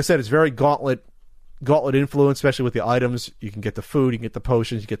 So like I said, it's very Gauntlet influence, especially with the items. You can get the food, you can get the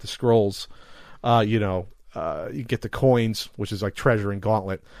potions, you get the scrolls, you get the coins, which is like treasure in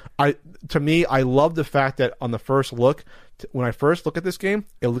Gauntlet. To me, I love the fact that on the first look, when I first look at this game,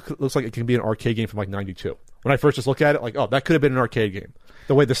 it looks like it can be an arcade game from like 92. When I first just look at it, like, oh, that could have been an arcade game.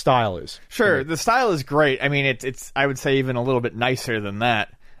 The way the style is. Sure, the style is great. I mean, it's I would say even a little bit nicer than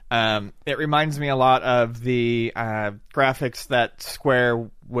that. It reminds me a lot of the graphics that Square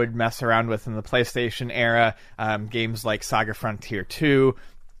would mess around with in the PlayStation era. Games like Saga Frontier 2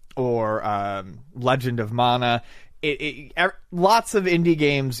 or Legend of Mana. Lots of indie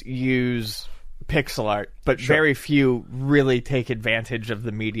games use pixel art, but very few really take advantage of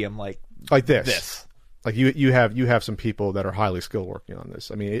the medium like this. Like you have some people that are highly skilled working on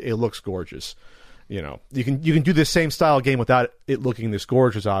this. I mean, it looks gorgeous. You can do this same style game without it looking this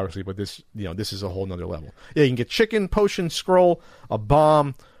gorgeous, obviously, but this is a whole nother level. Yeah, you can get chicken, potion, scroll, a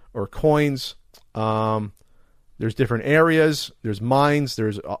bomb, or coins. There's different areas. There's mines.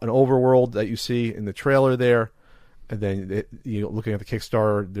 There's an overworld that you see in the trailer there. And then, looking at the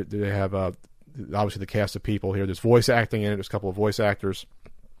Kickstarter, they have obviously the cast of people here. There's voice acting in it. There's a couple of voice actors.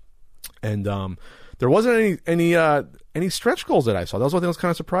 And there wasn't any stretch goals that I saw. That was one thing I was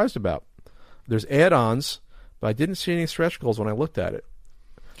kind of surprised about. There's add-ons, but I didn't see any stretch goals when I looked at it.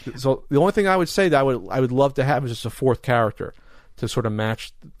 So the only thing I would say that I would love to have is just a 4th character to sort of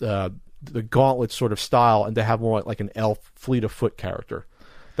match the Gauntlet sort of style, and to have more like an elf fleet of foot character.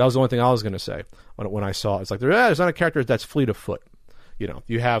 That was the only thing I was going to say when I saw it. It's like there's not a character that's fleet of foot.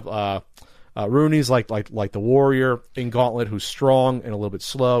 You have Rooney's like the warrior in Gauntlet, who's strong and a little bit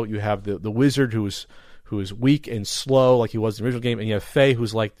slow. You have the wizard who is weak and slow, like he was in the original game, and you have Faye,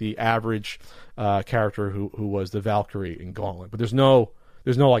 who's like the average character who was the Valkyrie in Gauntlet. But there's no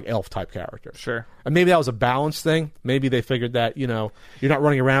like elf type character. Sure. And maybe that was a balance thing. Maybe they figured that you're not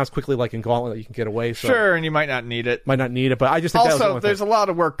running around as quickly like in Gauntlet that you can get away. So sure, and you might not need it. But I just think also there's a lot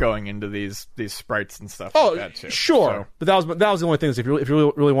of work going into these sprites and stuff. Oh, like that too. Sure. So. But that was the only thing is if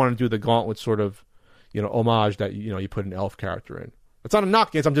you really want to do the Gauntlet sort of homage that you put an elf character in. It's not a knock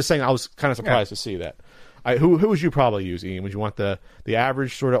against. I'm just saying I was kind of surprised to see that. Who would you probably use, Ian? Would you want the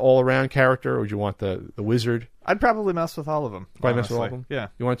average sort of all-around character, or would you want the wizard? I'd probably mess with all of them. Probably mess with all of them? Yeah.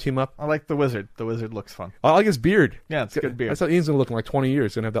 You want to team up? I like the wizard. The wizard looks fun. I like his beard. Yeah, it's a good beard. I thought Ian's going to look in like 20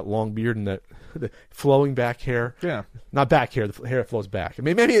 years. He's going to have that long beard and the flowing back hair. Yeah. Not back hair. The hair that flows back.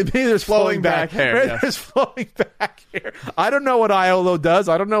 Maybe there's flowing back hair. Maybe there's flowing back hair. I don't know what Iolo does.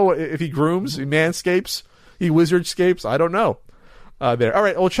 I don't know if he grooms, he manscapes, he wizardscapes. I don't know. There. All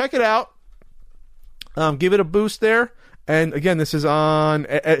right, well, check it out. Give it a boost there. And again, this is on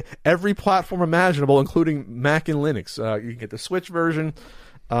every platform imaginable, including Mac and Linux. You can get the Switch version.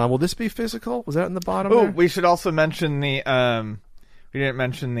 Will this be physical? Was that in the bottom? Oh, there? We should also mention the. We didn't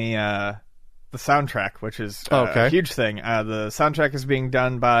mention the soundtrack, which is a huge thing. The soundtrack is being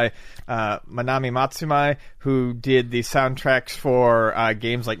done by Manami Matsumae, who did the soundtracks for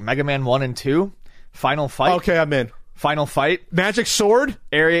games like Mega Man 1 and 2, Final Fight. Okay, I'm in. Final Fight, Magic Sword,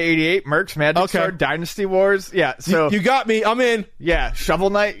 Area 88, Mercs, Magic Sword, Dynasty Wars. Yeah, so you got me. I'm in. Yeah,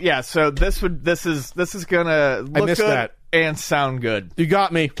 Shovel Knight. Yeah, so this is gonna look good that. And sound good. You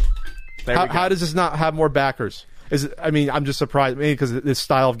got me. How does this not have more backers? I'm just surprised, maybe because this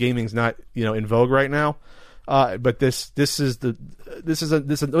style of gaming is not in vogue right now. But this is one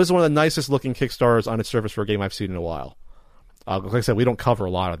of the nicest looking Kickstarters on its surface for a game I've seen in a while. Like I said, we don't cover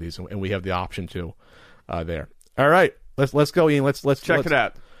a lot of these, and we have the option to there. All right, let's go, Ian. Let's check it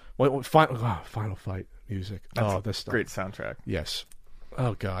out. Final Fight music. That's this stuff. Great soundtrack. Yes.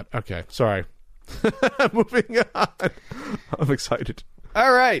 Oh, God. Okay. Sorry. Moving on. I'm excited.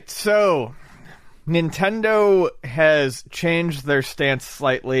 All right, so Nintendo has changed their stance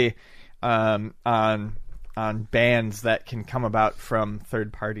slightly on bans that can come about from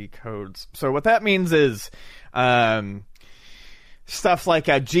third-party codes. So what that means is stuff like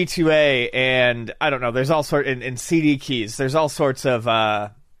G2A and I don't know. There's all sorts in CD keys. There's all sorts of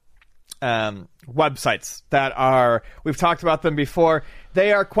websites that are. We've talked about them before.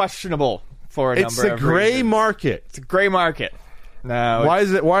 They are questionable for a number of reasons. It's a gray market. It's a gray market. No.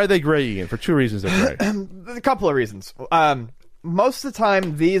 Why are they gray, Ian? For two reasons they're gray. A couple of reasons. Most of the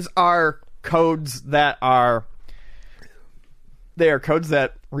time, these are codes that are codes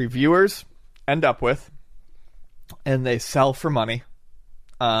that reviewers end up with, and they sell for money.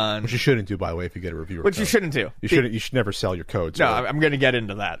 Which you shouldn't do, by the way, if you get a reviewer. Which code. You shouldn't do. You should never sell your codes. No, I'm going to get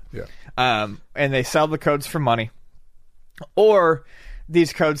into that. Yeah. And they sell the codes for money, or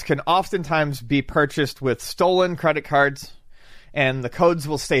these codes can oftentimes be purchased with stolen credit cards, and the codes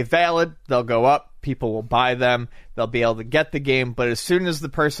will stay valid. They'll go up. People will buy them. They'll be able to get the game. But as soon as the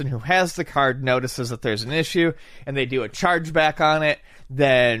person who has the card notices that there's an issue and they do a chargeback on it,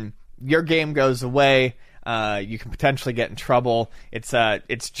 then your game goes away. You can potentially get in trouble.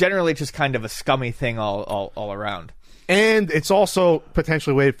 It's generally just kind of a scummy thing all around. And it's also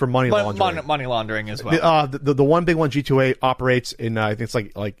potentially a way for money laundering. Money laundering as well. The one big one, G2A, operates in, I think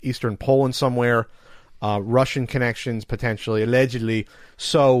it's like Eastern Poland somewhere. Russian connections, potentially, allegedly.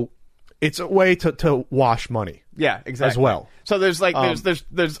 So it's a way to wash money. Yeah, exactly. As well. So there's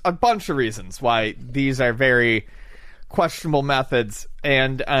a bunch of reasons why these are very questionable methods,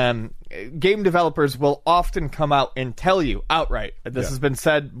 and game developers will often come out and tell you outright. This has been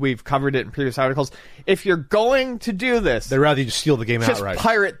said. We've covered it in previous articles. If you're going to do this, they'd rather you just steal the game outright. Just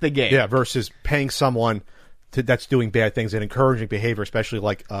pirate the game. Yeah, versus paying someone that's doing bad things and encouraging behavior, especially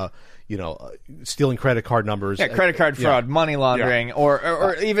like stealing credit card numbers. Yeah, credit card fraud, money laundering,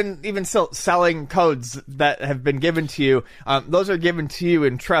 or even still selling codes that have been given to you. Those are given to you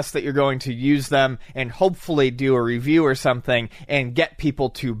in trust that you're going to use them and hopefully do a review or something and get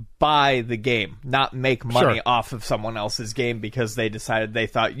people to buy the game, not make money off of someone else's game because they decided they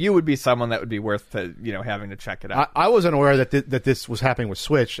thought you would be someone that would be worth having to check it out. I wasn't aware that this was happening with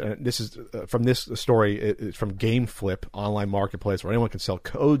Switch. This is from this story. It's from GameFlip online marketplace where anyone can sell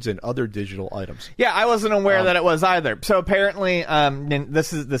codes and other digital items. Yeah, I wasn't aware that it was either. So apparently,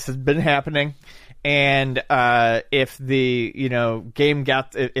 this has been happening. And if the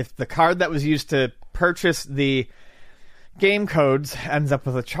if the card that was used to purchase the game codes ends up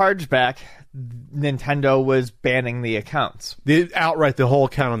with a chargeback, Nintendo was banning the accounts. Outright the whole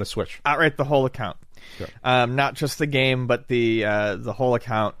account on the Switch. Outright the whole account. Sure. Not just the game, but the whole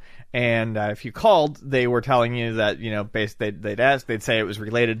account. And if you called, they were telling you that they'd say it was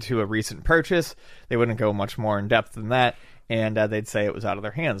related to a recent purchase. They wouldn't go much more in depth than that, and they'd say it was out of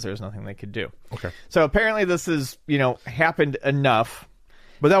their hands. There was nothing they could do. Okay. So apparently this has happened enough.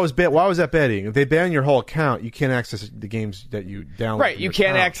 But that was bad. Why was that betting? If they ban your whole account, you can't access the games that you downloaded. Right, you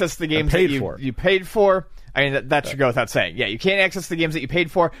can't access the games that you paid for. I mean, that should go without saying. Yeah, you can't access the games that you paid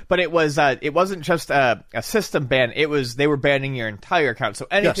for, but it wasn't just a system ban. They were banning your entire account. So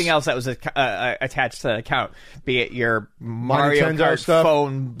anything else that was attached to that account, be it your Mario Kart stuff,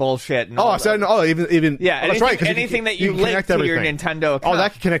 phone bullshit. And even yeah, that's right. Anything that you link to your Nintendo account. Oh,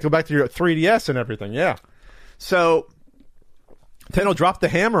 that can connect back to your 3DS and everything. Yeah. So Nintendo dropped the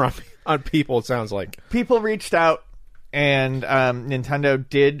hammer on people. It sounds like people reached out, and Nintendo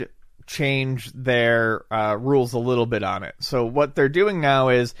did change their rules a little bit on it. So what they're doing now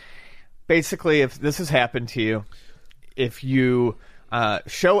is basically, if this has happened to you, if you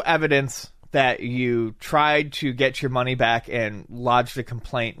show evidence that you tried to get your money back and lodged a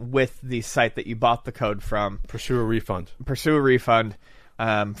complaint with the site that you bought the code from, pursue a refund from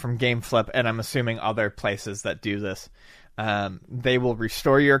GameFlip, and I'm assuming other places that do this, they will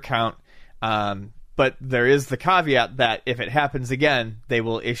restore your account. But there is the caveat that if it happens again, they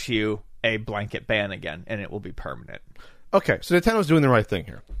will issue a blanket ban again, and it will be permanent. Okay, so Nintendo's doing the right thing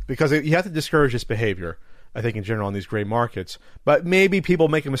here. Because you have to discourage this behavior, I think, in general, on these gray markets. But maybe people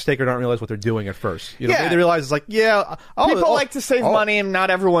make a mistake or don't realize what they're doing at first. Maybe they realize it's like, people like to save money, and not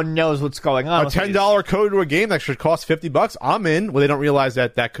everyone knows what's going on. A $10 code to a game that should cost $50, I'm in. Well, they don't realize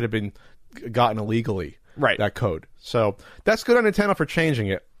that could have been gotten illegally, right? That code. So that's good on Nintendo for changing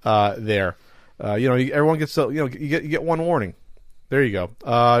it there. Everyone gets you get one warning. There you go.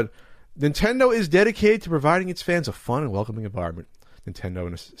 Nintendo is dedicated to providing its fans a fun and welcoming environment. Nintendo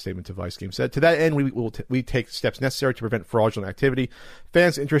in a statement to Vice Games said. To that end, we take steps necessary to prevent fraudulent activity.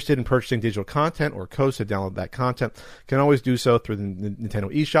 Fans interested in purchasing digital content or codes to download that content can always do so through the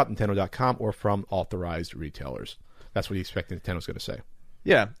Nintendo eShop, Nintendo.com, or from authorized retailers. That's what you expect Nintendo's going to say.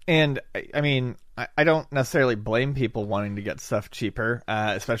 Yeah, and I mean, I don't necessarily blame people wanting to get stuff cheaper,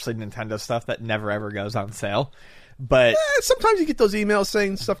 especially Nintendo stuff that never ever goes on sale. But sometimes you get those emails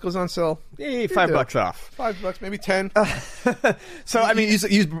saying stuff goes on sale. $5 off. $5, maybe 10. So I mean,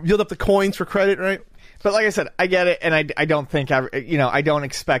 you build up the coins for credit, right? But like I said, I get it, and I don't think I don't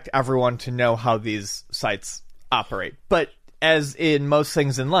expect everyone to know how these sites operate. But as in most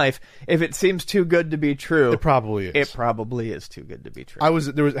things in life, if it seems too good to be true, it probably is. It probably is too good to be true.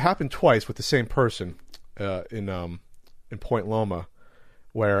 It happened twice with the same person in Point Loma,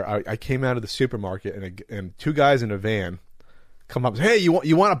 where I came out of the supermarket and two guys in a van come up and say, "Hey, you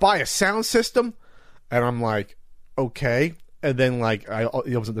want to buy a sound system?" And I'm like, "Okay." And then like I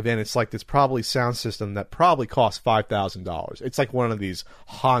was in the van. It's like this probably sound system that probably costs $5,000. It's like one of these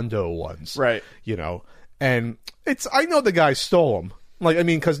Hondo ones, right? And I know the guy stole them. Like, I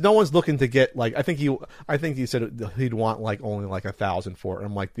mean, because no one's looking to get like I think he said he'd want like only like $1,000 for it. And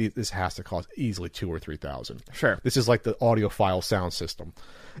I'm like, this has to cost easily $2,000 or $3,000. Sure, this is like the audiophile sound system,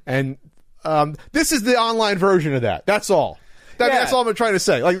 and this is the online version of that. That's all. That's all I'm trying to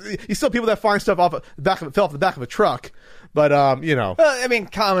say. Like, you still people that find stuff fell off the back of a truck, but Well, I mean,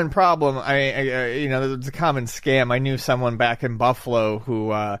 common problem. It's a common scam. I knew someone back in Buffalo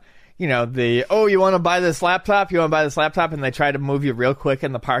who. You want to buy this laptop? You want to buy this laptop? And they try to move you real quick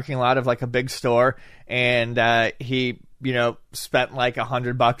in the parking lot of like a big store. And he, spent like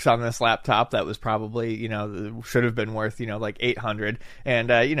 $100 on this laptop that was probably, should have been worth, like $800.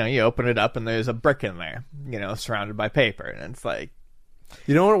 And, you open it up and there's a brick in there, surrounded by paper. And it's like.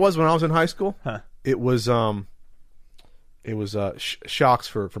 You know what it was when I was in high school? Huh. It was shocks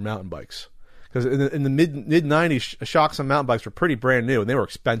for mountain bikes. Because in the mid 90s, shocks on mountain bikes were pretty brand new, and they were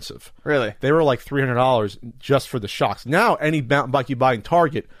expensive. Really? They were like $300 just for the shocks. Now, any mountain bike you buy in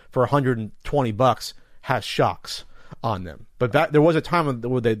Target for $120 has shocks on them. But there was a time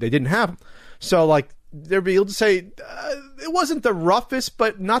where they didn't have them. So, like, they'd be able to say, it wasn't the roughest,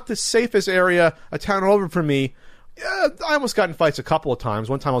 but not the safest area, a town over for me. I almost got in fights a couple of times.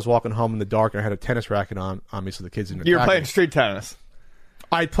 One time I was walking home in the dark, and I had a tennis racket on me, so the kids didn't attack me. You were playing street tennis?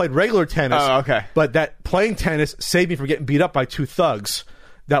 I played regular tennis. Oh, okay. But that playing tennis saved me from getting beat up by two thugs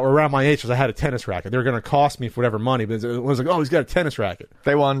that were around my age because I had a tennis racket. They were going to cost me for whatever money, but it was like, oh, he's got a tennis racket.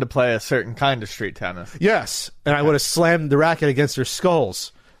 They wanted to play a certain kind of street tennis. Yes, and I would have slammed the racket against their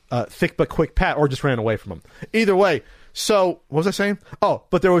skulls, thick but quick pat, or just ran away from them. Either way. So, what was I saying? Oh,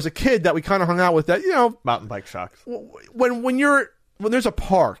 but there was a kid that we kind of hung out with that, mountain bike shocks. When there's a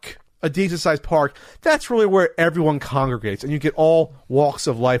park, a decent-sized park, that's really where everyone congregates, and you get all walks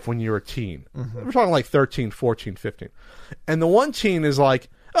of life when you're a teen. Mm-hmm. We're talking like 13, 14, 15. And the one teen is like,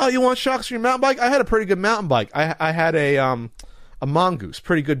 oh, you want shocks for your mountain bike? I had a pretty good mountain bike. I had a Mongoose,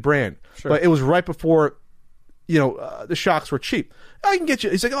 pretty good brand. Sure. But it was right before, the shocks were cheap. I can get you.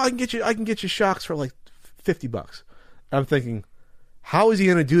 He's like, oh, I can get you shocks for like $50. I'm thinking, how is he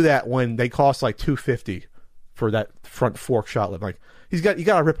going to do that when they cost like $250 for that front fork shot lip? Like, you got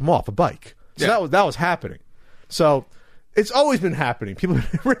to rip them off a bike. So that was happening. So it's always been happening. People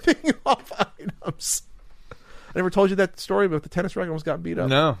have been ripping off items. I never told you that story about the tennis racket almost got beat up.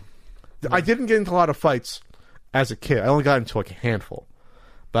 No. I didn't get into a lot of fights as a kid. I only got into like a handful.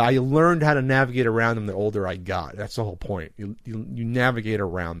 But I learned how to navigate around them the older I got. That's the whole point. You navigate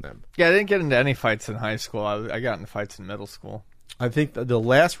around them. Yeah, I didn't get into any fights in high school. I got into fights in middle school. I think the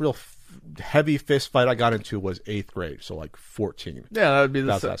last real heavy fist fight I got into was 8th grade, so like 14. Yeah, that would be the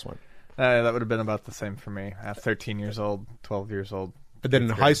last one. That would have been about the same for me. At 13 years old, 12 years old. And then in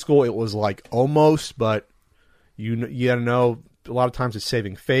high school, it was like almost, but you got to know a lot of times it's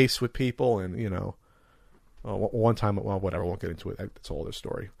saving face with people, and one time, well, whatever, I won't get into it. That's a whole other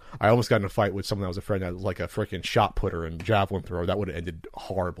story. I almost got in a fight with someone that was a friend that was like a freaking shot putter and javelin thrower. That would have ended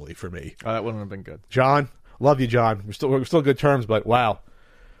horribly for me. Oh, that wouldn't have been good. John, love you, John. We're still good terms, but wow.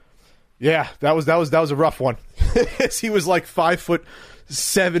 Yeah, that was a rough one. He was like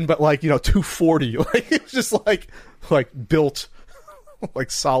 5'7", but like 240. Like it was just like built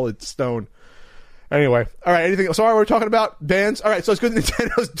like solid stone. Anyway, all right. Anything? Sorry, we're talking about bands. All right, so it's good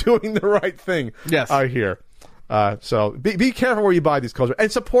Nintendo's doing the right thing. Yes, I hear. So be careful where you buy these codes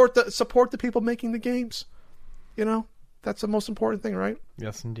and support the people making the games. That's the most important thing, right?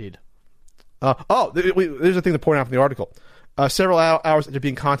 Yes, indeed. There's a thing to point out from the article. Several hours after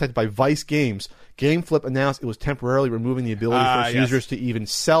being contacted by Vice Games, GameFlip announced it was temporarily removing the ability for its users to even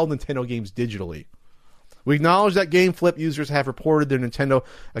sell Nintendo games digitally. We acknowledge that GameFlip users have reported their Nintendo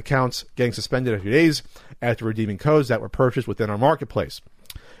accounts getting suspended a few days after redeeming codes that were purchased within our marketplace.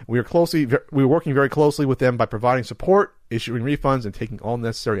 We are working very closely with them by providing support, issuing refunds, and taking all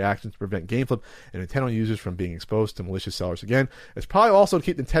necessary actions to prevent GameFlip and Nintendo users from being exposed to malicious sellers again. It's probably also to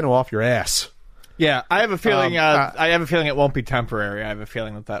keep Nintendo off your ass. Yeah, I have a feeling. I have a feeling it won't be temporary. I have a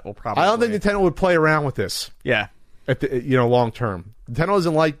feeling that will probably. I don't think Nintendo would play around with this. Yeah, long term. Nintendo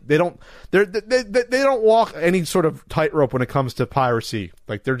isn't like they don't walk any sort of tightrope when it comes to piracy.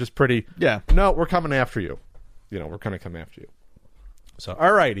 Like they're just pretty. Yeah. No, we're coming after you. We're going to come after you. So,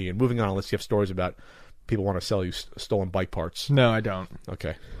 all right, Ian. Moving on. Let's see if stories about people want to sell you stolen bike parts. No, I don't.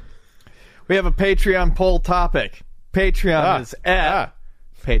 Okay. We have a Patreon poll topic. Patreon is at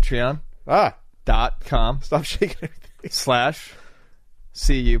patreon.com. Stop shaking everything.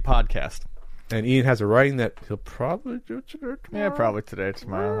 /CU podcast. And Ian has a writing that he'll probably do today, tomorrow. Yeah, probably today,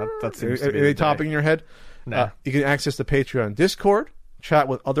 tomorrow. That seems to be any topic in your head? No. You can access the Patreon Discord, chat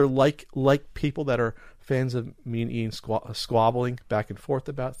with other like people that are fans of me and Ian squabbling back and forth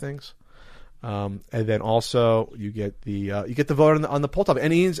about things. And then also you get the vote on the poll topic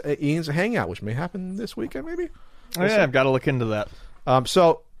and Ian's hangout, which may happen this weekend, maybe. I've got to look into that.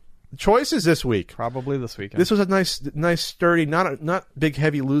 So choices this week. Probably this weekend. This was a nice sturdy, not big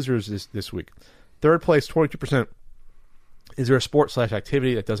heavy losers this week. Third place, 22%. Is there a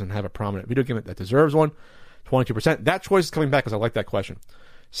sport/activity that doesn't have a prominent video game that deserves one? 22%. That choice is coming back because I like that question.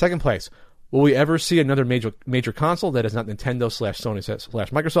 Second place. Will we ever see another major console that is not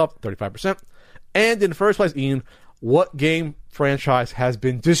Nintendo/Sony/Microsoft? 35%. And in first place, Ian, what game franchise has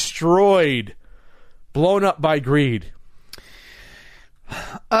been destroyed, blown up by greed?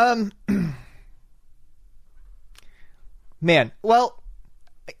 Man, well,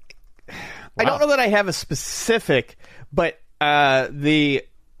 I don't know that I have a specific, but the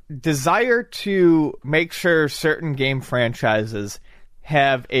desire to make sure certain game franchises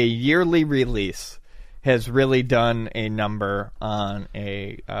have a yearly release has really done a number on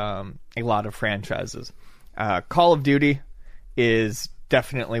a lot of franchises. Call of Duty is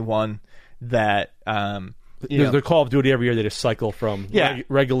definitely one that the Call of Duty every year they just cycle from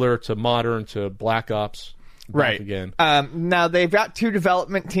regular to modern to Black Ops. Right. Again. Now they've got 2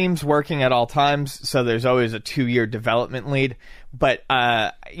 development teams working at all times, so there's always a 2-year development lead. But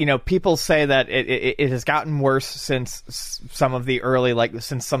people say that it has gotten worse since some of the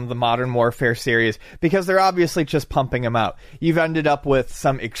since some of the Modern Warfare series, because they're obviously just pumping them out. You've ended up with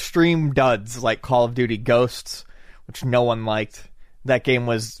some extreme duds like Call of Duty Ghosts, which no one liked. That game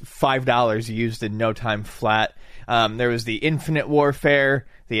was $5 used in no time flat. There was the Infinite Warfare,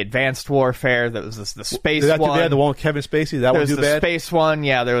 the Advanced Warfare. There was the space one. The one with Kevin Spacey. That one too bad. There was the space one.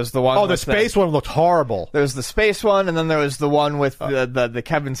 Yeah, there was the one. Oh, the space one looked horrible. There was the space one, and then there was the one with the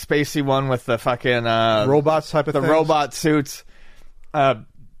Kevin Spacey one with the fucking robots type of the things. Robot suits. That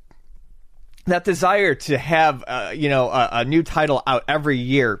desire to have a new title out every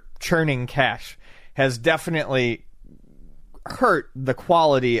year, churning cash, has definitely hurt the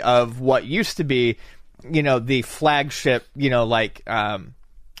quality of what used to be, the flagship,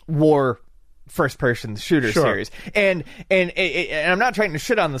 war first-person shooter series. And I'm not trying to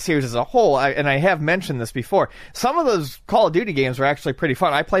shit on the series as a whole, and I have mentioned this before. Some of those Call of Duty games were actually pretty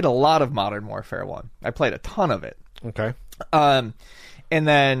fun. I played a lot of Modern Warfare 1. I played a ton of it. Okay. And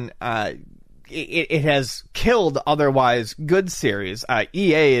then it has killed otherwise good series.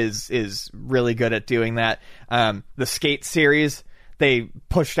 EA is really good at doing that. The Skate series, they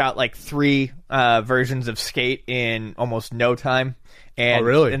pushed out like 3 versions of Skate in almost no time. And,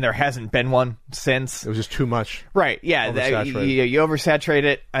 really? And there hasn't been one since. It was just too much. Right, yeah. You oversaturate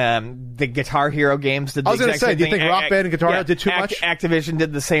it. The Guitar Hero games did the exact same thing. I was going to say, do you think Rock Band and Guitar Hero did too much? Activision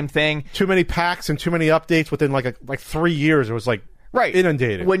did the same thing. Too many packs and too many updates within like 3 years. It was like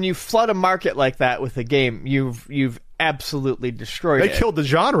inundated. When you flood a market like that with a game, you've absolutely destroyed it. They killed the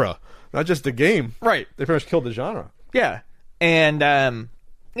genre, not just the game. Right. They pretty much killed the genre. Yeah. And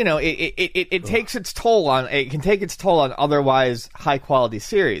it takes its toll on. It can take its toll on otherwise high quality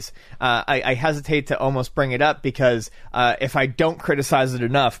series. I hesitate to almost bring it up because if I don't criticize it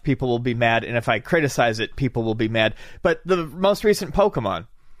enough, people will be mad, and if I criticize it, people will be mad. But the most recent Pokemon,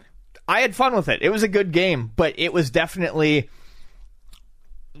 I had fun with it. It was a good game, but it was definitely.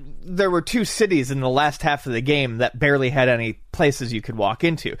 There were 2 cities in the last half of the game that barely had any places you could walk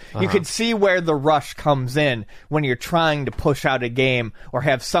into. You could see where the rush comes in when you're trying to push out a game or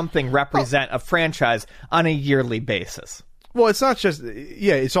have something represent a franchise on a yearly basis. Well, it's not just...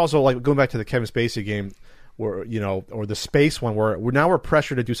 Yeah, it's also like going back to the Kevin Spacey game where, or the space one where now we're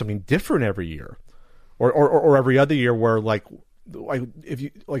pressured to do something different every year. Or every other year where, like, if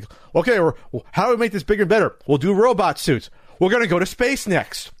you like, okay, or how do we make this bigger and better? We'll do robot suits. We're going to go to space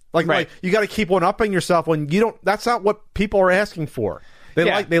next. Like you got to keep one upping yourself when you don't. That's not what people are asking for.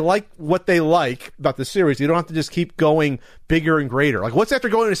 They like what they like about the series. You don't have to just keep going bigger and greater. Like, what's after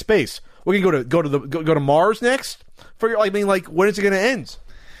going into space? We can go to Mars next. When is it going to end?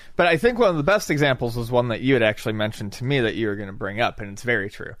 But I think one of the best examples was one that you had actually mentioned to me that you were going to bring up, and it's very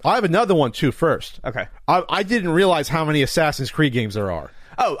true. I have another one too. First, okay. I didn't realize how many Assassin's Creed games there are.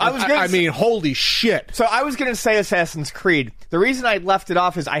 Oh, I mean, holy shit. So I was going to say Assassin's Creed. The reason I left it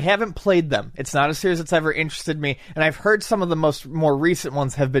off is I haven't played them. It's not a series that's ever interested me, and I've heard some of the more recent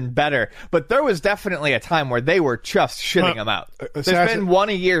ones have been better, but there was definitely a time where they were just shitting them out. There's been one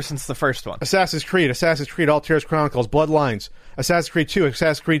a year since the first one. Assassin's Creed, Altair's Chronicles, Bloodlines, Assassin's Creed 2,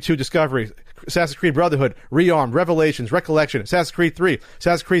 Assassin's Creed 2 Discovery, Assassin's Creed Brotherhood, Rearmed, Revelations, Recollection, Assassin's Creed 3,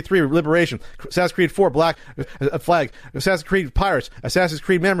 Assassin's Creed 3 Liberation, Assassin's Creed 4 Black Flag, Assassin's Creed Pirates, Assassin's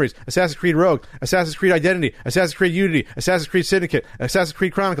Creed Memories, Assassin's Creed Rogue, Assassin's Creed Identity, Assassin's Creed Unity, Assassin's Creed Syndicate, Assassin's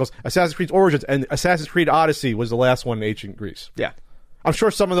Creed Chronicles, Assassin's Creed Origins, and Assassin's Creed Odyssey was the last one in ancient Greece. Yeah. I'm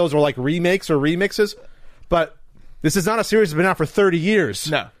sure some of those are like remakes or remixes, but this is not a series that's been out for 30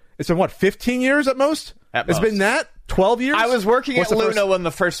 years. No. It's been, 15 years at most? It's been that? 12 years? I was working at Luna when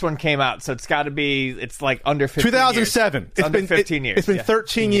the first one came out, so it's got to be, it's like under 15 2007. years. It's under 15 years. It's been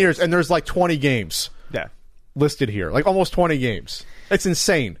 13 years, and there's like 20 games listed here. Like almost 20 games. It's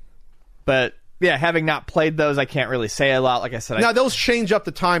insane. But, yeah, having not played those, I can't really say a lot. Like I said, now, those change up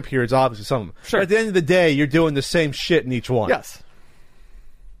the time periods, obviously, some of them. Sure. But at the end of the day, you're doing the same shit in each one. Yes.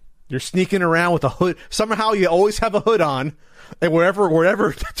 You're sneaking around with a hood. Somehow you always have a hood on, and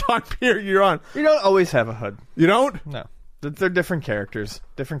wherever time period you're on. You don't always have a hood. You don't? No. They're different characters,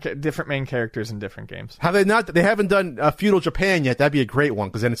 different main characters in different games. Have they not? They haven't done Feudal Japan yet. That'd be a great one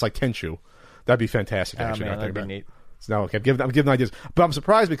because then it's like Tenchu. That'd be fantastic. Actually, that'd be neat. No, okay, I'm giving ideas, but I'm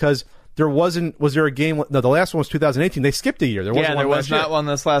surprised because there wasn't. Was there a game? No, the last one was 2018. They skipped a year. There was not one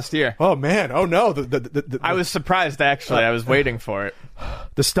this last year. Oh man! Oh no! I was surprised actually. I was waiting for it.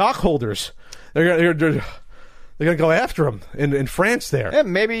 The stockholders, they're going to go after him in France there. Yeah,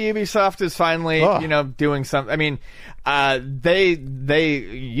 maybe Ubisoft is finally, doing something. I mean, Ubisoft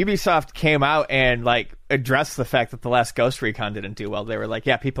came out and like addressed the fact that the last Ghost Recon didn't do well. They were like,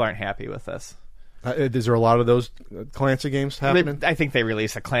 yeah, people aren't happy with this. Is there a lot of those Clancy games happening? I think they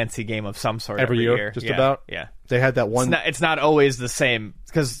release a Clancy game of some sort every year. Just about? Yeah. They had that one. It's not always the same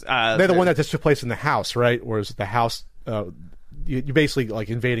because they're the one that just took place in the house, right? Whereas the house, you're basically like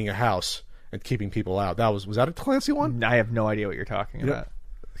invading a house and keeping people out. Was that a Clancy one? I have no idea what you're talking about.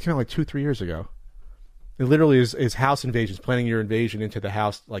 It came out like 2-3 years ago. It literally is house invasions, planning your invasion into the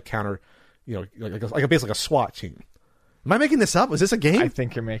house, like counter, like basically a SWAT team. Am I making this up? Is this a game? I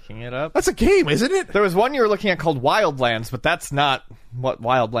think you're making it up. That's a game, isn't it? There was one you were looking at called Wildlands, but that's not what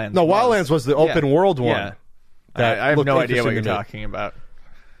Wildlands was. Wildlands was the open world one. Yeah. I have no idea what you're talking about.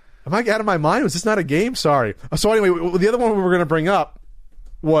 Am I out of my mind? Was this not a game? Sorry. So anyway, the other one we were going to bring up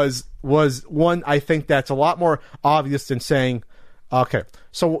was one I think that's a lot more obvious than saying, okay.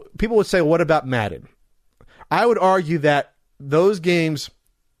 So people would say, what about Madden? I would argue that those games,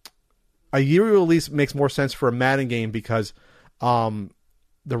 a yearly release makes more sense for a Madden game because the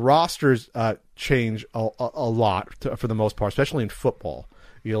rosters change a lot for the most part, especially in football.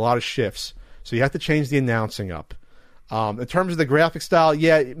 You get a lot of shifts. So you have to change the announcing up. In terms of the graphic style,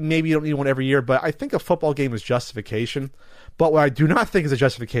 yeah, maybe you don't need one every year, but I think a football game is justification. But what I do not think is a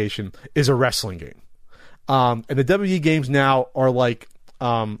justification is a wrestling game. And the WE games now are like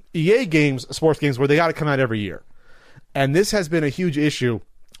EA games, sports games, where they got to come out every year. And this has been a huge issue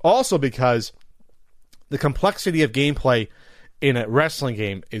also because the complexity of gameplay in a wrestling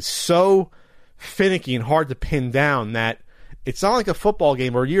game is so finicky and hard to pin down that it's not like a football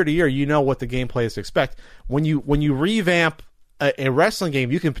game where year to year you know what the gameplay is to expect. When you revamp a wrestling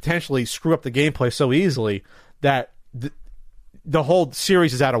game, you can potentially screw up the gameplay so easily that the whole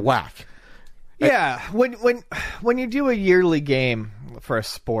series is out of whack. Yeah, when you do a yearly game for a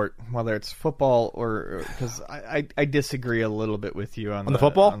sport, whether it's football or because I disagree a little bit with you on the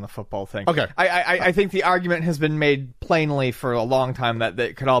football thing. Okay, I think the argument has been made plainly for a long time that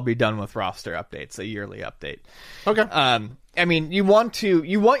it could all be done with roster updates, a yearly update. Okay. I mean, you want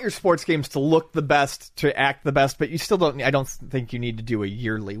your sports games to look the best, to act the best, but you still don't. I don't think you need to do a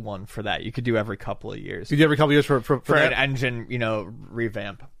yearly one for that. You could do every couple of years. You do every couple of years for an engine,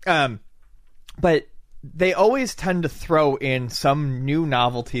 revamp. But they always tend to throw in some new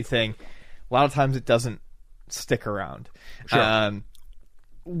novelty thing. A lot of times it doesn't stick around. Sure.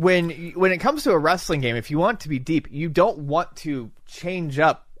 When it comes to a wrestling game, if you want to be deep, you don't want to change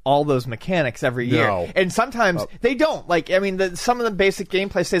up all those mechanics every year. No. And sometimes they don't. Like, I mean, some of the basic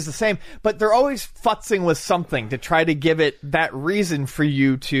gameplay stays the same, but they're always futzing with something to try to give it that reason for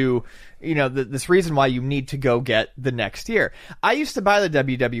you to, this reason why you need to go get the next year. I used to buy the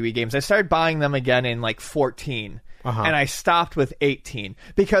WWE games. I started buying them again in like 14. And I stopped with 18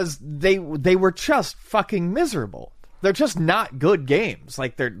 because they were just fucking miserable. They're just not good games.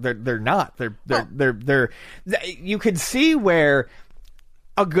 Like they're not. They're you could see where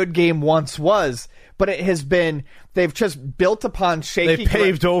a good game once was, but it has been, they've just built upon shaky. They've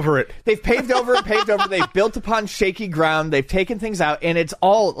paved over it. They've paved over it, paved over. They've built upon shaky ground. They've taken things out, and it's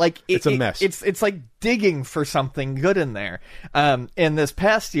all like it's a mess. It's like digging for something good in there. In this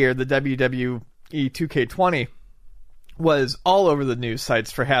past year, the WWE 2K20 was all over the news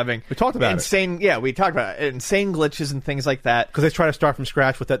sites for having we talked about insane. it. Yeah, we talked about it, insane glitches and things like that. Because they try to start from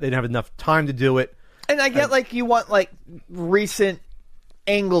scratch with that, they didn't have enough time to do it. And I get like you want like recent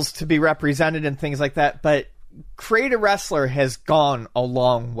angles to be represented and things like that, but Create a Wrestler has gone a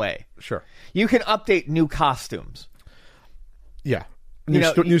long way. Sure, you can update new costumes. Yeah, new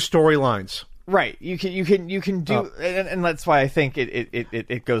storylines. Right, you can do, and that's why I think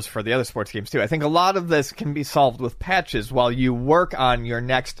it goes for the other sports games too. I think a lot of this can be solved with patches while you work on your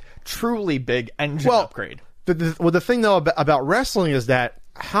next truly big engine upgrade. The thing though about wrestling is that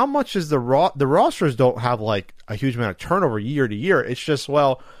how much is the rosters don't have like a huge amount of turnover year to year. It's just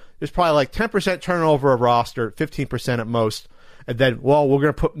there's probably like 10% turnover of roster, 15% at most, and then we're going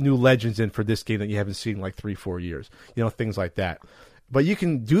to put new legends in for this game that you haven't seen in like 3-4 years. Things like that. But you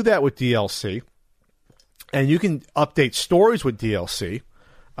can do that with DLC, and you can update stories with DLC,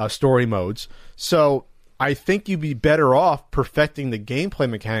 story modes. So I think you'd be better off perfecting the gameplay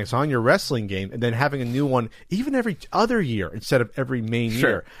mechanics on your wrestling game and then having a new one even every other year instead of every main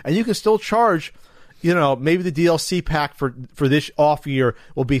year. And you can still charge, maybe the DLC pack for this off year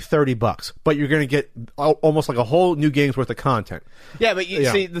will be $30, but you're going to get almost like a whole new game's worth of content. Yeah, but you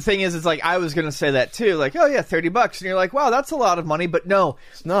see, the thing is, it's like I was going to say that too. Like, oh yeah, $30, and you're like, wow, that's a lot of money. But no,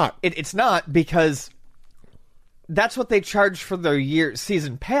 it's not. It's not, because that's what they charge for their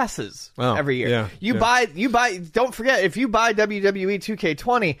season passes every year. Yeah, you buy. Don't forget, if you buy WWE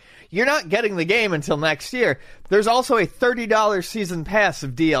 2K20, you're not getting the game until next year. There's also a $30 season pass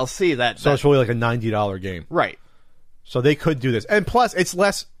of DLC. So it's really like a $90 game, right? So they could do this, and plus it's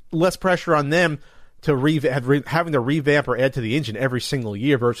less pressure on them to having to revamp or add to the engine every single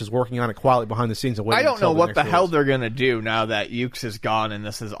year versus working on it quietly behind the scenes. I don't know what the hell they're going to do now that Ukes is gone and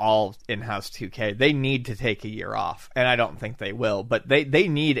this is all in-house 2K. They need to take a year off, and I don't think they will, but they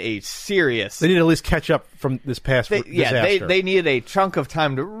need a serious... They need to at least catch up from this past disaster. Yeah, they needed a chunk of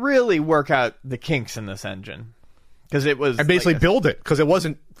time to really work out the kinks in this engine. Because it was... And basically build it, because it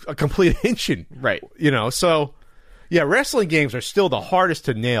wasn't a complete engine. Right. So... Yeah, wrestling games are still the hardest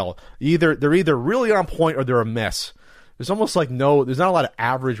to nail. They're either really on point or they're a mess. There's almost like there's not a lot of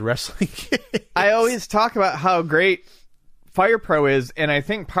average wrestling games. I always talk about how great Fire Pro is, and I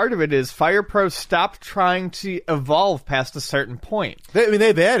think part of it is Fire Pro stopped trying to evolve past a certain point.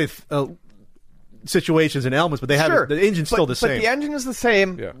 They've added situations and elements, but they have the engine's still the same. But the engine is the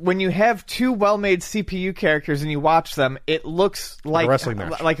same. Yeah. When you have two well-made CPU characters and you watch them, it looks like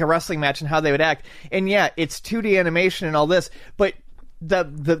a wrestling match and how they would act. And yeah, it's 2D animation and all this, but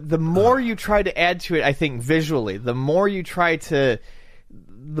the more you try to add to it, I think visually, the more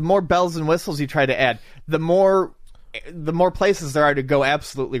bells and whistles you try to add, the more places there are to go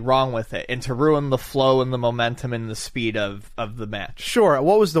absolutely wrong with it and to ruin the flow and the momentum and the speed of the match. Sure.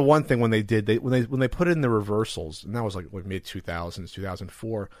 What was the one thing when they did when they put in the reversals, and that was like mid 2000s,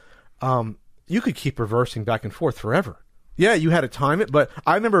 2004, you could keep reversing back and forth forever. Yeah, you had to time it, but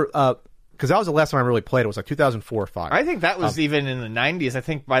I remember because that was the last time I really played. It was like 2004 or 5. I think that was even in the 90s.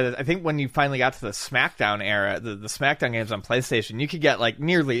 I think when you finally got to the SmackDown era, the SmackDown games on PlayStation, you could get like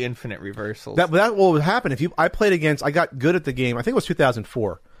nearly infinite reversals. That what would happen if I played against. I got good at the game. I think it was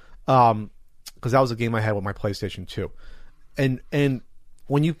 2004, because that was a game I had with my PlayStation 2, and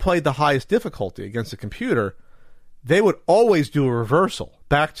when you played the highest difficulty against a computer, they would always do a reversal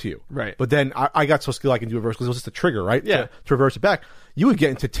back to you. Right. But then I got so skilled I can do a reversal because it was just a trigger, right? Yeah. To reverse it back, you would get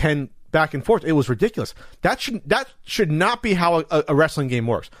into 10. Back and forth. It was ridiculous. That should not be how a wrestling game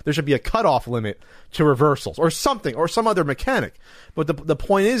works. There should be a cutoff limit to reversals or something or some other mechanic. But the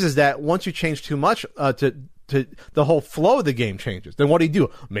point is that once you change too much to the whole flow of the game changes. Then what do you do?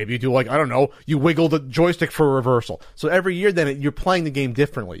 Maybe you do you wiggle the joystick for a reversal. So every year then you're playing the game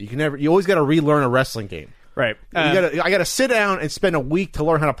differently. You always got to relearn a wrestling game. Right. I got to sit down and spend a week to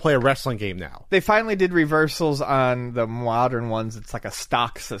learn how to play a wrestling game now. They finally did reversals on the modern ones. It's like a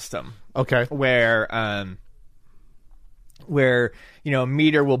stock system. Okay. Where where, a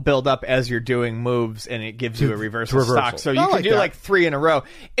meter will build up as you're doing moves, and it gives you a reversal stock. So you can do like 3 in a row.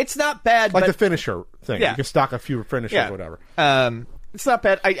 It's not bad. Like but the finisher thing. Yeah. You can stock a few finishers or whatever. It's not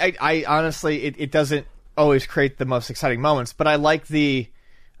bad. I honestly, it doesn't always create the most exciting moments, but I like the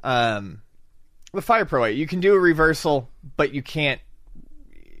Fire Pro 8. You can do a reversal, but you can't.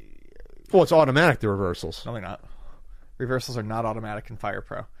 Well, it's automatic, the reversals. No, they're not. Reversals are not automatic in Fire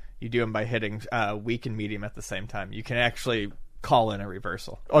Pro. You do them by hitting weak and medium at the same time. You can actually call in a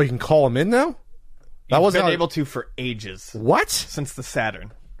reversal. Oh, you can call them in now? You've been able to for ages. What? Since the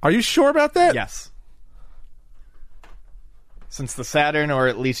Saturn. Are you sure about that? Yes. Since the Saturn, or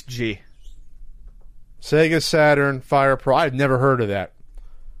at least G. Sega Saturn, Fire Pro. I've never heard of that.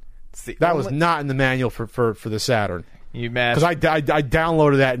 That was not in the manual for the Saturn. You imagine? Because I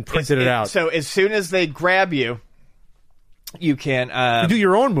downloaded that and printed it out. So as soon as they grab you, you can... you do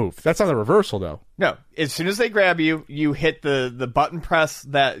your own move. That's not a reversal, though. No. As soon as they grab you, you hit the button press,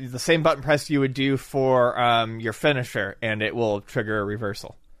 the same button press you would do for your finisher, and it will trigger a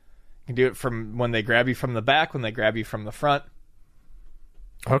reversal. You can do it from when they grab you from the back, when they grab you from the front.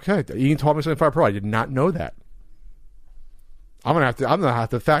 Okay. Ian told me something Fire Pro. I did not know that. I'm gonna have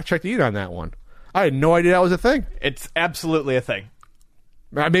to fact check Ian on that one. I had no idea that was a thing. It's absolutely a thing.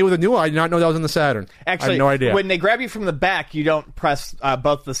 I made with a new one. I did not know that was in the Saturn. Actually, I had no idea. When they grab you from the back, you don't press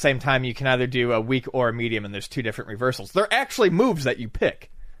both at the same time. You can either do a weak or a medium, and there's 2 different reversals. They're actually moves that you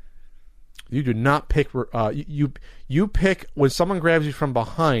pick. You do not pick. You pick when someone grabs you from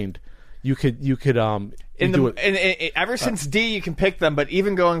behind. You could ever since D, you can pick them, but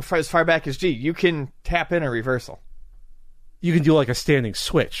even going as far back as G, you can tap in a reversal. You can do like a standing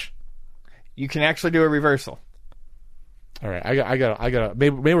switch. You can actually do a reversal. All right, I got. Maybe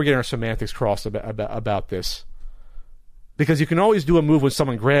we're getting our semantics crossed about this, because you can always do a move when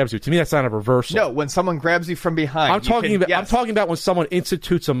someone grabs you. To me, that's not a reversal. No, when someone grabs you from behind. I'm talking about when someone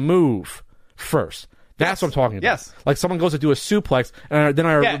institutes a move first. That's what I'm talking about. Yes. Like someone goes to do a suplex, and then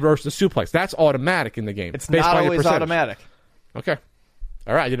I reverse the suplex. That's automatic in the game. It's not always automatic. Okay.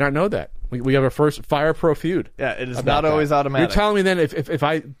 All right, I did not know that. We have our first Fire Pro feud. Yeah, it is not always automatic. You're telling me then if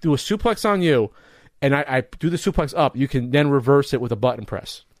I do a suplex on you, and I do the suplex up, you can then reverse it with a button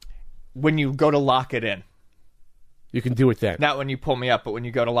press. When you go to lock it in. You can do it then. Not when you pull me up, but when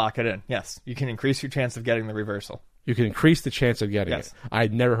you go to lock it in. Yes, you can increase your chance of getting the reversal. You can increase the chance of getting it. I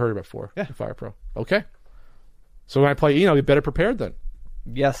had never heard of it before. Yeah. Fire Pro. Okay. So when I play I'll be better prepared then.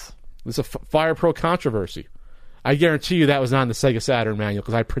 Yes. This is a Fire Pro controversy. I guarantee you that was not in the Sega Saturn manual,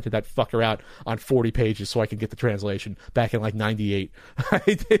 because I printed that fucker out on 40 pages so I could get the translation back in like 98. I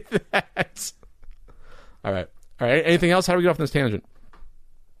did that. All right. Anything else? How do we get off this tangent?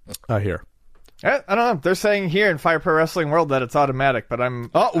 Here. I don't know. They're saying here in Fire Pro Wrestling World that it's automatic, but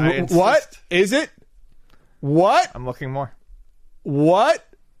what? Is it? What? I'm looking more. What?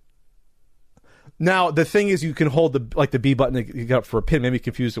 Now, the thing is, you can hold the B button that you got up for a pin. Maybe you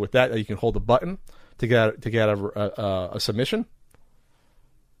confused it with that. You can hold the button to get a submission.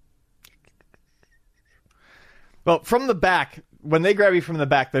 Well, from the back, when they grab you from the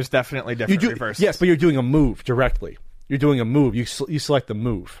back, there's definitely different reversals. Yes, but you're doing a move directly. You're doing a move. You select the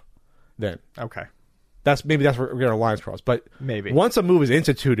move then. Okay. Maybe that's where we're getting our lines crossed. But maybe once a move is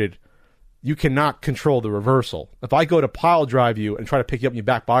instituted, you cannot control the reversal. If I go to pile drive you and try to pick you up and you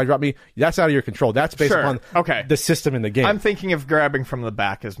back body drop me, that's out of your control. That's based upon the system in the game. I'm thinking of grabbing from the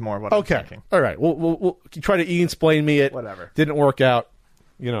back is more what I'm thinking. All right. We'll try to Ian-splain me it. Whatever. Didn't work out.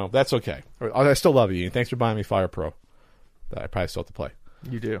 That's okay. I still love you, Ian. Thanks for buying me Fire Pro. That I probably still have to play.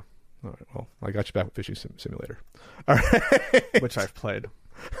 You do. All right. Well, I got you back with Fishing Simulator. All right. Which I've played.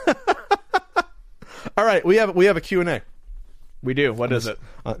 All right. We have a Q&A. We do. What is it?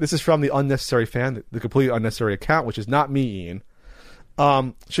 This is from the Unnecessary Fan, the completely unnecessary account, which is not me, Ian.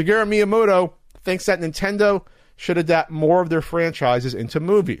 Shigeru Miyamoto thinks that Nintendo should adapt more of their franchises into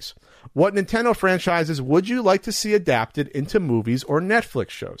movies. What Nintendo franchises would you like to see adapted into movies or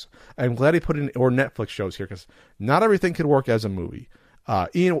Netflix shows? I'm glad he put in or Netflix shows here, because not everything could work as a movie.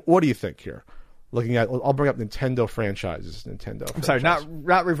 Ian, what do you think here? Looking at, I'll bring up Nintendo franchises. I'm sorry,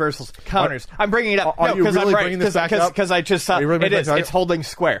 not reversals, counters. I'm bringing it up. Are you really bringing this back up? Because I just saw it is. It's holding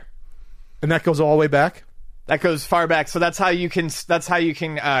square, and that goes all the way back. That goes far back, so that's how you can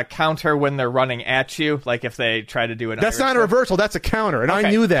counter when they're running at you. Like if they try to do it. That's not a reversal. That's a counter, and I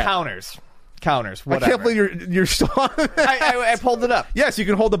knew that. Counters. Whatever. I can't believe you're still on that. I pulled it up. Yes, you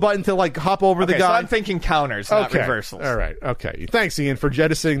can hold the button to like hop over the guy. So I'm thinking counters, not reversals. All right. Okay. Thanks, Ian, for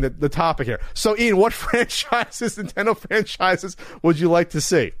jettisoning the topic here. So, Ian, what Nintendo franchises would you like to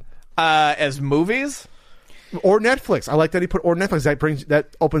see? As movies? Or Netflix. I like that he put or Netflix.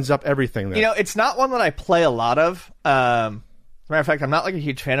 That opens up everything there. You know, it's not one that I play a lot of. As a matter of fact, I'm not like a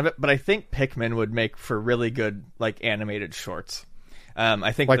huge fan of it, but I think Pikmin would make for really good like animated shorts.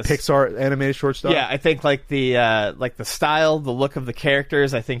 I think like Pixar animated short stuff. Yeah, I think like the style, the look of the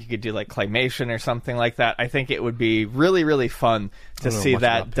characters. I think you could do like claymation or something like that. I think it would be really, really fun to see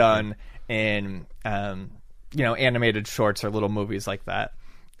that done in animated shorts or little movies like that.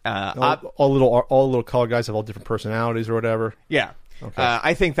 All little color guys have all different personalities or whatever. Yeah, okay.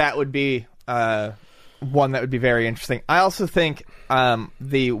 I think that would be one that would be very interesting. I also think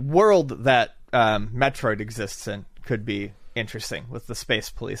the world that Metroid exists in could be interesting with the space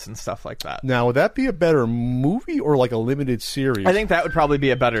police and stuff like that. Now, would that be a better movie or like a limited series? I think that would probably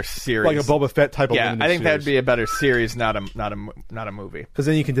be a better series, like a Boba Fett type of. Yeah, limited I think series. that would be a better series, not a movie. Because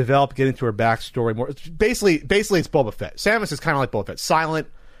then you can get into her backstory more. Basically, it's Boba Fett. Samus is kind of like Boba Fett, silent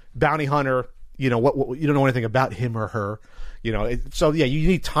bounty hunter. You know what you don't know anything about him or her. You know, so yeah, you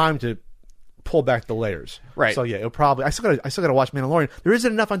need time to pull back the layers. Right. So yeah, it'll probably. I still got to watch Mandalorian. There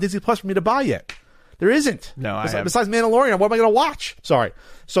isn't enough on Disney Plus for me to buy yet. There isn't. No, besides Mandalorian, what am I going to watch? Sorry.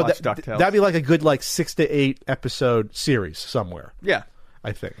 So Watch DuckTales. That'd be like a good 6 to 8 episode series somewhere. Yeah,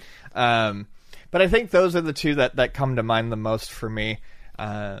 I think. But I think those are the two that come to mind the most for me.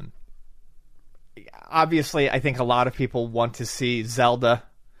 Obviously, I think a lot of people want to see Zelda.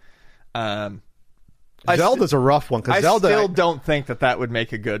 Zelda's a rough one because Zelda. I still don't think that would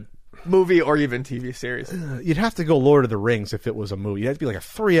make a good movie or even TV series. You'd have to go Lord of the Rings if it was a movie. It'd have to be like a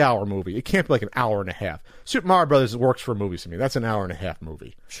 3-hour movie. It can't be like an hour and a half. Super Mario Brothers works for movies to me. That's an hour and a half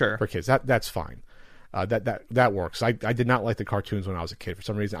movie. Sure. For kids. That's fine. That works. I did not like the cartoons when I was a kid for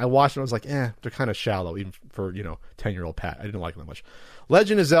some reason. I watched it and I was like, they're kind of shallow even for 10-year-old Pat. I didn't like them that much.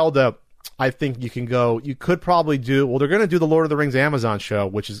 Legend of Zelda, I think you could probably do, well, they're going to do the Lord of the Rings Amazon show,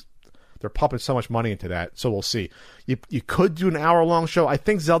 which is, they're pumping so much money into that, so we'll see. You could do an hour-long show. I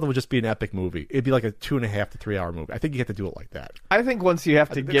think Zelda would just be an epic movie. It'd be like a 2.5 to 3 hour movie. I think you have to do it like that. I think once you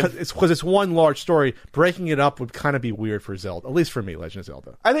have to give... Because it's one large story, breaking it up would kind of be weird for Zelda, at least for me, Legend of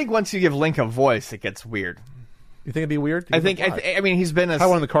Zelda. I think once you give Link a voice, it gets weird. You think it'd be weird? I mean, he's been I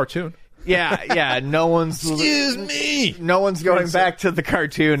wanted the cartoon. Yeah, no one's... Excuse me! No one's going back to the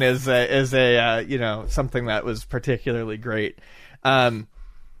cartoon as something that was particularly great.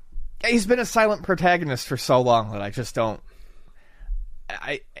 He's been a silent protagonist for so long that I just don't...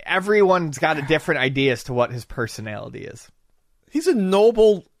 Everyone's got a different idea as to what his personality is. He's a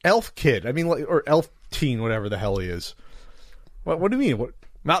noble elf kid. I mean, or elf teen, whatever the hell he is. What do you mean? What?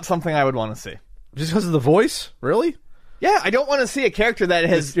 Not something I would want to see. Just because of the voice? Really? Yeah, I don't want to see a character that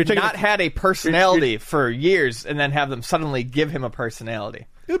has not had a personality for years and then have them suddenly give him a personality.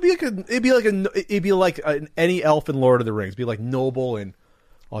 It'd be like any elf in Lord of the Rings. It'd be like noble and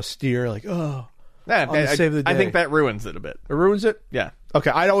austere, like save the day. I think that ruins it a bit. It ruins it? Yeah. Okay,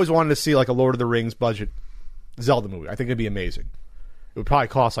 I'd always wanted to see like a Lord of the Rings budget Zelda movie. I think it'd be amazing. It would probably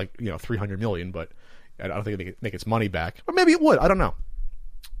cost $300 million, but I don't think it'd make its money back. Or maybe it would. I don't know.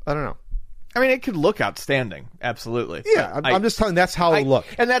 I mean, it could look outstanding. Absolutely. Yeah, I'm just telling you that's how it would look.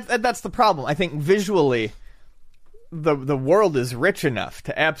 And that's the problem. I think visually, the world is rich enough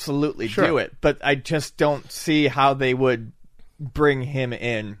to absolutely do it, but I just don't see how they would bring him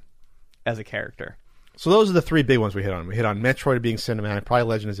in as a character. So those are the three big ones we hit on. We hit on Metroid being cinematic, probably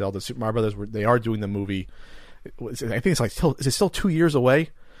Legend of Zelda, Super Mario Brothers. They are doing the movie. I think it's is it still 2 years away?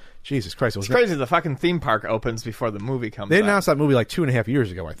 Jesus Christ! It's crazy. The fucking theme park opens before the movie comes. They announced that movie 2.5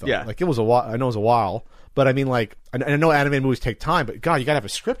 years ago. I thought. Yeah. It was a while. I know it was a while, but I mean, I know animated movies take time, but God, you got to have a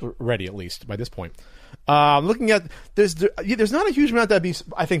script ready at least by this point. Looking at there's not a huge amount that'd be,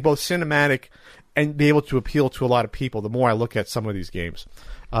 I think, both cinematic and be able to appeal to a lot of people. The more I look at some of these games,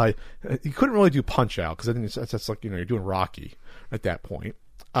 you couldn't really do Punch Out because I think that's like you're doing Rocky at that point.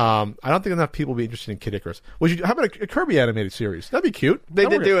 I don't think enough people would be interested in Kid Icarus. How about a Kirby animated series? That'd be cute.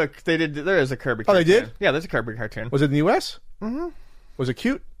 There is a Kirby cartoon. Oh, they did? Yeah, there's a Kirby cartoon. Was it in the U.S.? Mm-hmm. Was it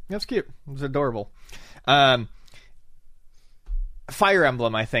cute? It was cute. It was adorable. Fire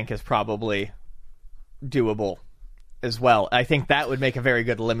Emblem, I think, is probably doable as well. I think that would make a very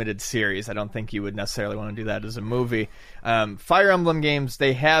good limited series. I don't think you would necessarily want to do that as a movie. Fire Emblem games,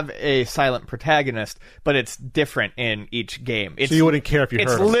 they have a silent protagonist, but it's different in each game. So you wouldn't care if you heard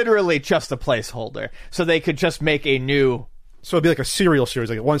him. It's literally just a placeholder. So they could just make a new... So it'd be like a serial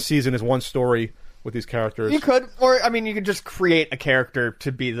series. Like one season is one story with these characters. You could, or I mean, you could just create a character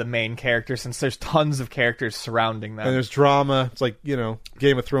to be the main character, since there's tons of characters surrounding them. And there's drama. It's like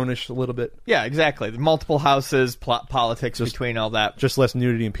Game of Thrones-ish a little bit. Yeah, exactly. Multiple houses, politics between all that. Just less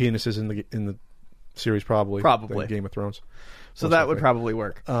nudity and penises in the series, probably. Probably than Game of Thrones. So that would probably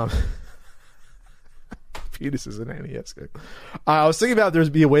work. penises in an NES game. I was thinking about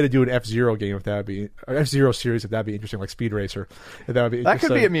there'd be a way to do an F-Zero game if that would be F-Zero series if that'd be interesting, like Speed Racer. If that would be That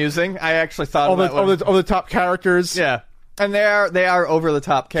could be amusing. I actually thought all the top characters. Yeah, and they are over the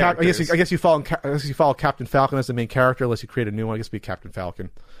top characters. I guess you follow Captain Falcon as the main character, unless you create a new one. I guess it'd be Captain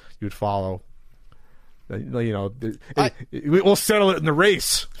Falcon. You'd follow. We'll settle it in the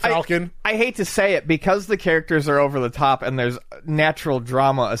race, Falcon. I hate to say it, because the characters are over the top and there's natural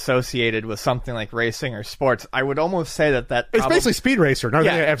drama associated with something like racing or sports, I would almost say that it's basically Speed Racer, not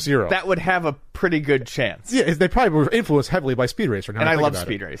F-Zero. That would have a pretty good chance. Yeah, they probably were influenced heavily by Speed Racer. And I love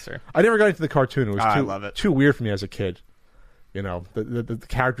Speed Racer. I never got into the cartoon. It was I love it. Too weird for me as a kid. The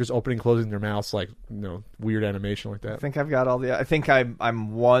characters opening and closing their mouths, like, weird animation like that. I think I've got all the... I think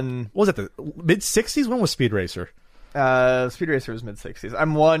I'm one... What was it, the mid-60s? When was Speed Racer? Speed Racer was mid-60s.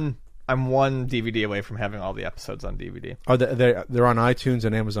 I'm one DVD away from having all the episodes on DVD. Oh, they're on iTunes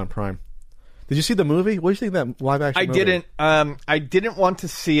and Amazon Prime. Did you see the movie? What did you think of that live-action movie? I didn't want to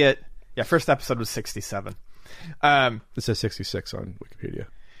see it. Yeah, first episode was 67. It says 66 on Wikipedia.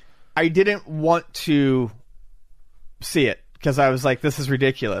 I didn't want to see it, because I was like, this is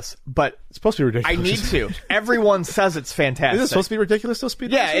ridiculous. But it's supposed to be ridiculous. I need to. Everyone says it's fantastic. Is it supposed to be ridiculous still,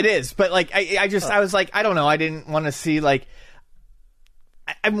 Speed Yeah, Racer? it is. But like, I was like, I don't know. I didn't want to see, like...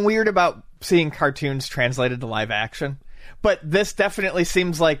 I'm weird about seeing cartoons translated to live action. But this definitely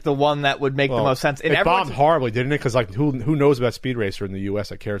seems like the one that would make the most sense. And it bombed horribly, didn't it? Because like, who knows about Speed Racer in the U.S.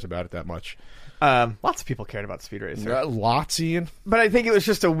 that cares about it that much? Lots of people cared about Speed Racer. Lots, Ian. But I think it was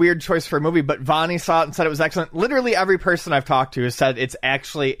just a weird choice for a movie. But Vonnie saw it and said it was excellent. Literally every person I've talked to has said it's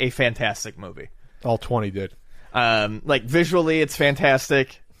actually a fantastic movie. All 20 did. Like, visually, it's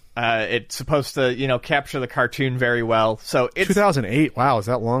fantastic. It's supposed to, capture the cartoon very well. So it's 2008. Wow, is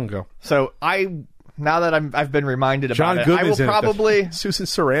that long ago? So now that I've been reminded about John it, Goodman's I will probably Susan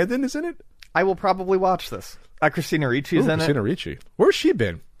Sarandon is in it. I will probably watch this. Christina Ricci's in Christina Ricci. Where's she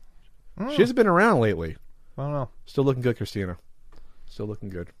been? She hasn't been around lately. I don't know. Still looking good, Christina. Still looking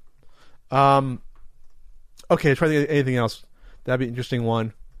good. Okay, try to think of anything else. That'd be an interesting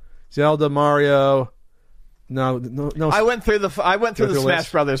one. Zelda, Mario. No. I went through the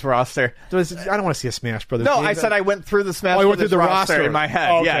Smash Brothers roster. I don't want to see a Smash Brothers. No, game. I said I went through the Smash Brothers roster in my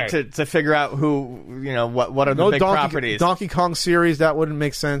head. Okay. Yeah, to figure out who, what are the big properties. Donkey Kong series, that wouldn't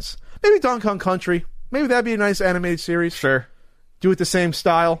make sense. Maybe Donkey Kong Country. Maybe that'd be a nice animated series. Sure. Do it the same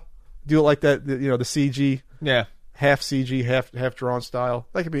style. Do it like that, the CG. Yeah. Half CG, half drawn style.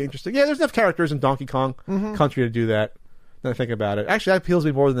 That could be interesting. Yeah, there's enough characters in Donkey Kong Country to do that. Then I think about it. Actually, that appeals to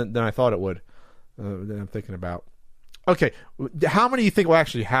me more than I thought it would. Than I'm thinking about. Okay, how many do you think will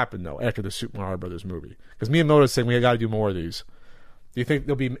actually happen, though, after the Super Mario Brothers movie? Because Miyamoto's saying we got to do more of these. Do you think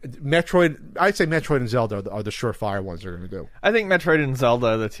there'll be Metroid? I'd say Metroid and Zelda are the surefire ones they're going to do. I think Metroid and Zelda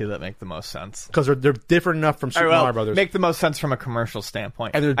are the two that make the most sense. Because they're different enough from Super Mario Brothers. Make the most sense from a commercial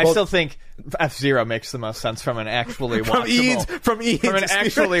standpoint. And I still think F-Zero makes the most sense from an actually watchable... From an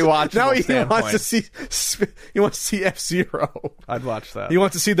actually watchable now Ian standpoint. wants to see F-Zero. I'd watch that. He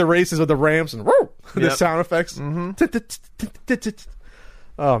wants to see the races with the ramps and the sound effects.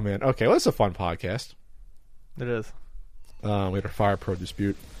 Oh, man. Okay, well, it's a fun podcast. It is. We had our Fire Pro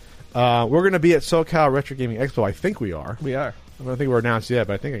dispute. We're going to be at SoCal Retro Gaming Expo. I think we are. We are. I don't think we're announced yet,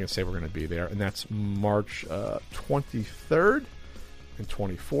 but I think I can say we're going to be there. And that's March 23rd and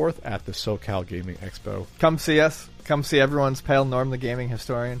 24th at the SoCal Gaming Expo. Come see us. Come see everyone's pal Norm, the gaming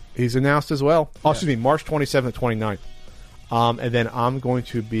historian. He's announced as well. Oh, excuse me, March 27th and 29th. And then I'm going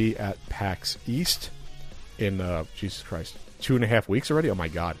to be at PAX East in, Jesus Christ, 2.5 weeks already? Oh, my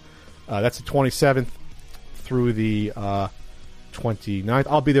God. That's the 27th. Through the 29th.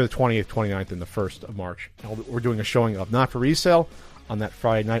 I'll be there the 20th, 29th, and the 1st of March. We're doing a showing of Not For Resale on that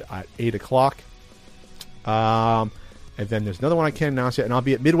Friday night at 8 o'clock. And then there's another one I can't announce yet, and I'll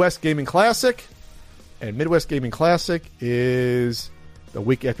be at Midwest Gaming Classic. And Midwest Gaming Classic is the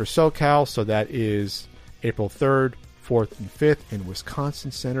week after SoCal, so that is April 3rd, 4th, and 5th in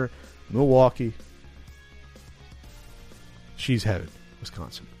Wisconsin Center, Milwaukee. She's heaven,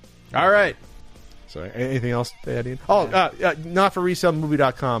 Wisconsin. All right. So anything else to add in?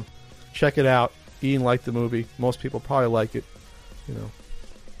 NotForResaleMovie.com. Check it out. Ian liked the movie. Most people probably like it.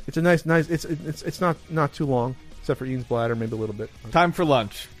 It's a nice. It's not too long, except for Ian's bladder, maybe a little bit. Time for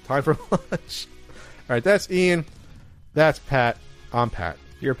lunch. All right, that's Ian. That's Pat. I'm Pat.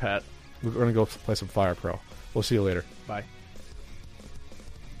 You're Pat. We're gonna go play some Fire Pro. We'll see you later. Bye.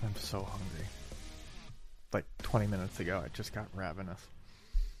 I'm so hungry. Like 20 minutes ago, I just got ravenous.